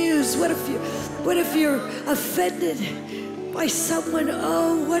political views? What if you're offended by someone?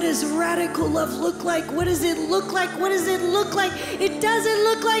 Oh, what does radical love look like? What does it look like? What does it look like? It doesn't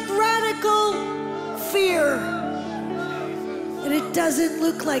look like radical fear. And it doesn't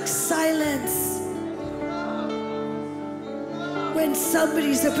look like silence when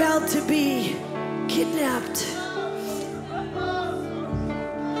somebody's about to be kidnapped.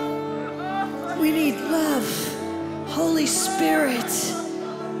 We need love. Holy Spirit,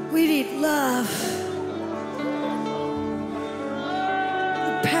 we need love.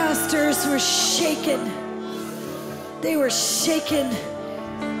 The pastors were shaken. They were shaken.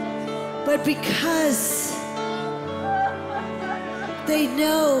 But because they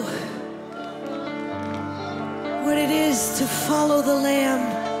know what it is to follow the Lamb,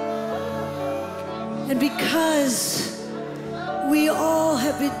 and because we all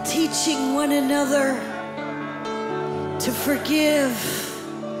have been teaching one another to forgive,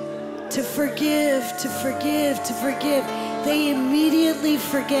 to forgive, to forgive, to forgive, they immediately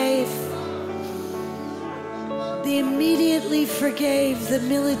forgave. They immediately forgave the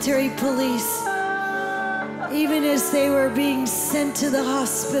military police, even as they were being sent to the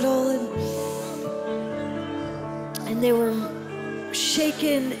hospital, and they were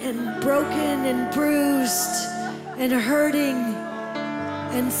shaken and broken and bruised and hurting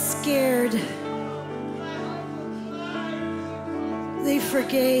and scared. They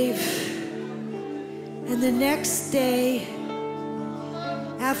forgave. And the next day,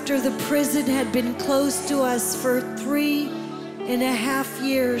 after the prison had been closed to us for 3.5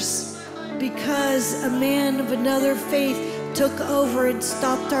 years because a man of another faith took over and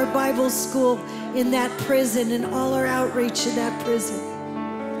stopped our Bible school in that prison and all our outreach in that prison.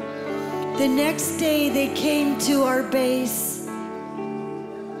 The next day they came to our base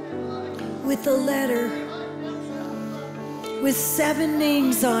with a letter with 7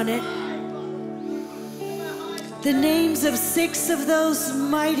 names on it. The names of 6 of those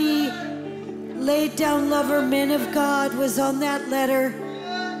mighty laid down lover men of God was on that letter.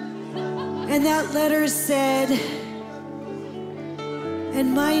 And that letter said,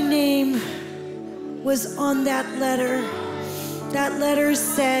 and my name was on that letter. That letter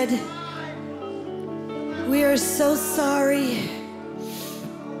said, we are so sorry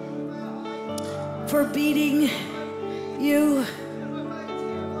for beating you.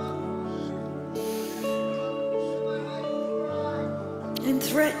 And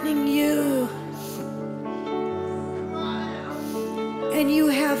threatening you. And you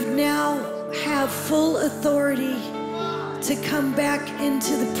have now full authority to come back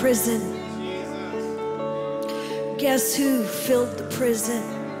into the prison. Guess who filled the prison?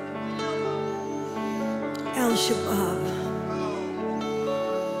 Al-Shabaab.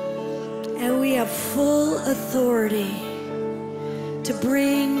 And we have full authority to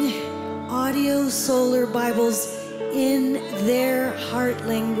bring audio solar Bibles in their heart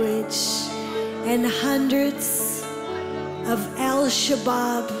language. And hundreds of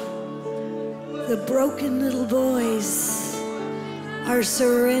Al-Shabaab, the broken little boys, are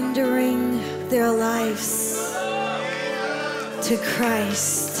surrendering their lives to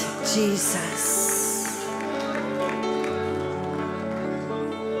Christ Jesus.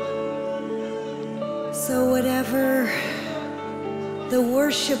 So whatever the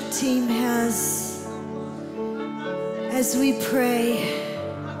worship team has, as we pray,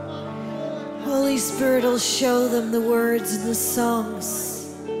 Holy Spirit will show them the words and the songs.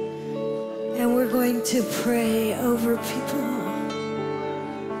 And we're going to pray over people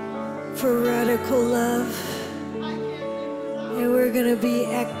for radical love. And we're going to be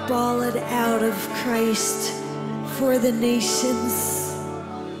ekbaled out of Christ for the nations,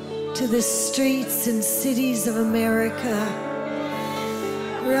 to the streets and cities of America,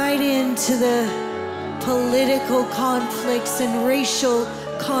 right into the political conflicts and racial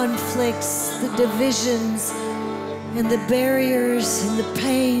conflicts, the divisions and the barriers and the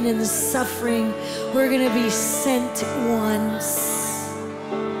pain and the suffering. We're going to be sent ones.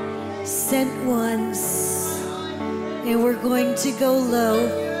 Sent ones. And we're going to go low.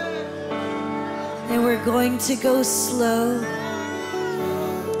 And we're going to go slow.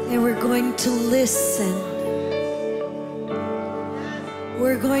 And we're going to listen.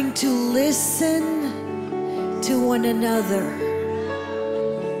 We're going to listen to one another.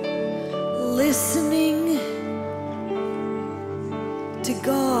 listening to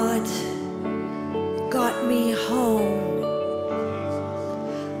God got me home.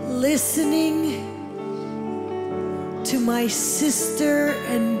 Listening to my sister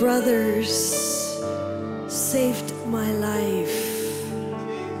and brothers saved my life.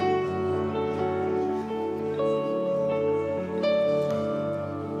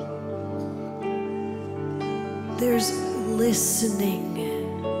 There's listening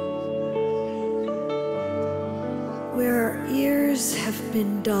where our ears have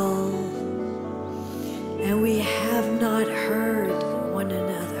been dull and we have not heard one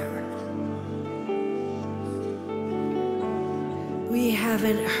another. We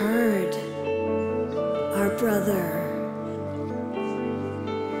haven't heard our brother.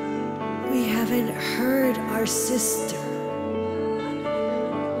 We haven't heard our sister.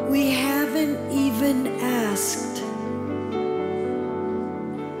 We haven't even asked.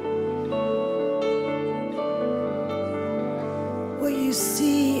 What you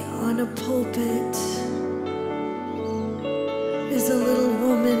see on a pulpit is a little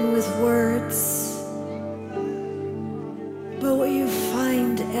woman with words. But what you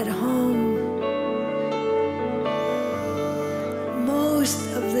find at home most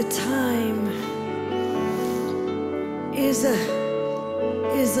of the time is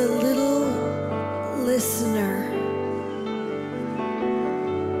a little listener,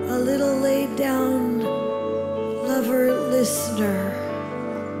 a little laid down lover listener.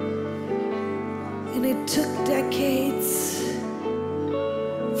 And it took decades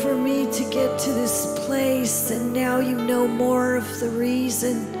for me to get to this place, and now you know more of the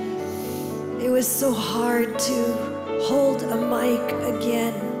reason it was so hard to hold a mic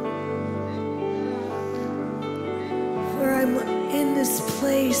again. Where I'm in this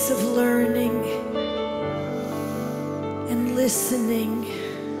place of learning and listening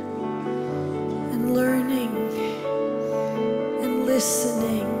and learning and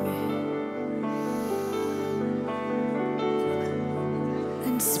listening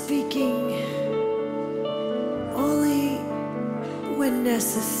and speaking only when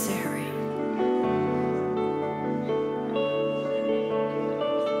necessary.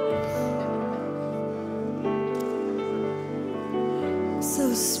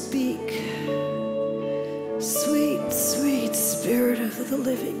 So speak, sweet, sweet Spirit of the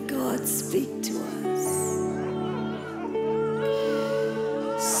living God, speak to us.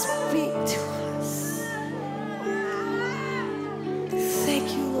 Speak to us. Thank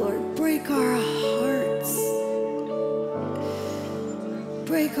you, Lord. Break our hearts.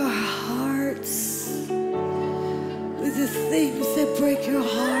 Break our hearts with the things that break your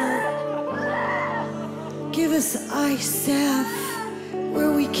heart. Give us eye salve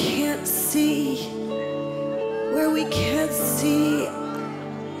where we can't see, we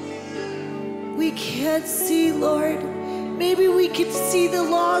can't see, Lord. Maybe we can see the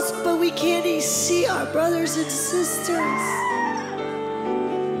lost, but we can't even see our brothers and sisters.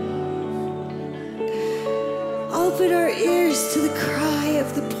 Open our ears to the cry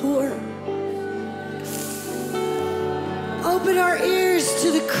of the poor. Open our ears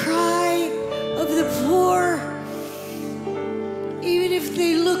to the cry of the poor. Even if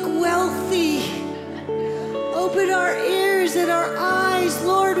they look wealthy, open our ears and our eyes.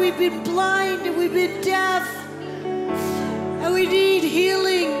 Lord, we've been blind and we've been deaf, and we need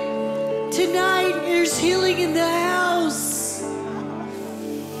healing. Tonight, there's healing in the house.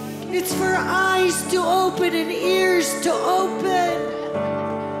 It's for eyes to open and ears to open.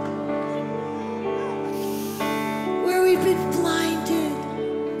 Where we've been blinded,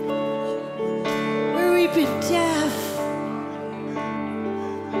 where we've been deaf,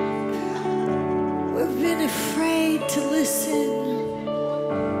 afraid to listen.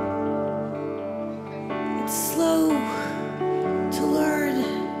 It's slow to learn.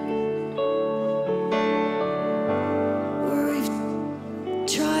 Where we've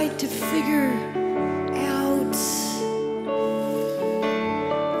tried to figure out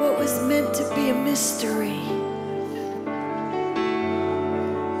what was meant to be a mystery.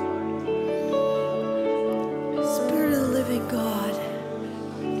 Spirit of the living God,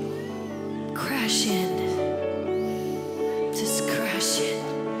 crash in.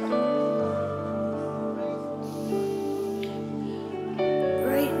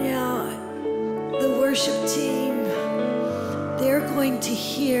 Right now, the worship team, they're going to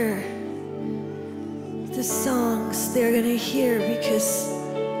hear the songs they're going to hear because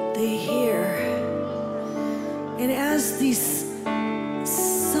they hear. And as these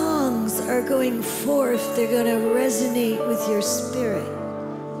songs are going forth, they're going to resonate with your spirit.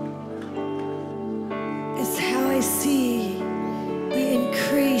 It's how I see the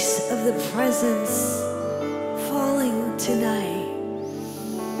increase of the presence falling tonight.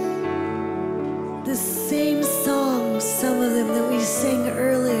 The same songs, some of them that we sang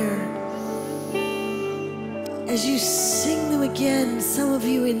earlier. As you sing them again, some of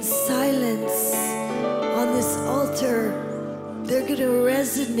you in silence on this altar, they're going to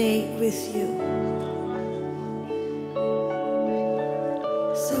resonate with you.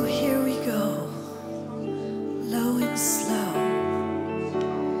 So here we go, low and slow.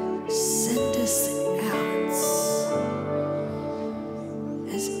 Send us out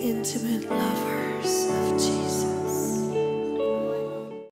as intimate lovers.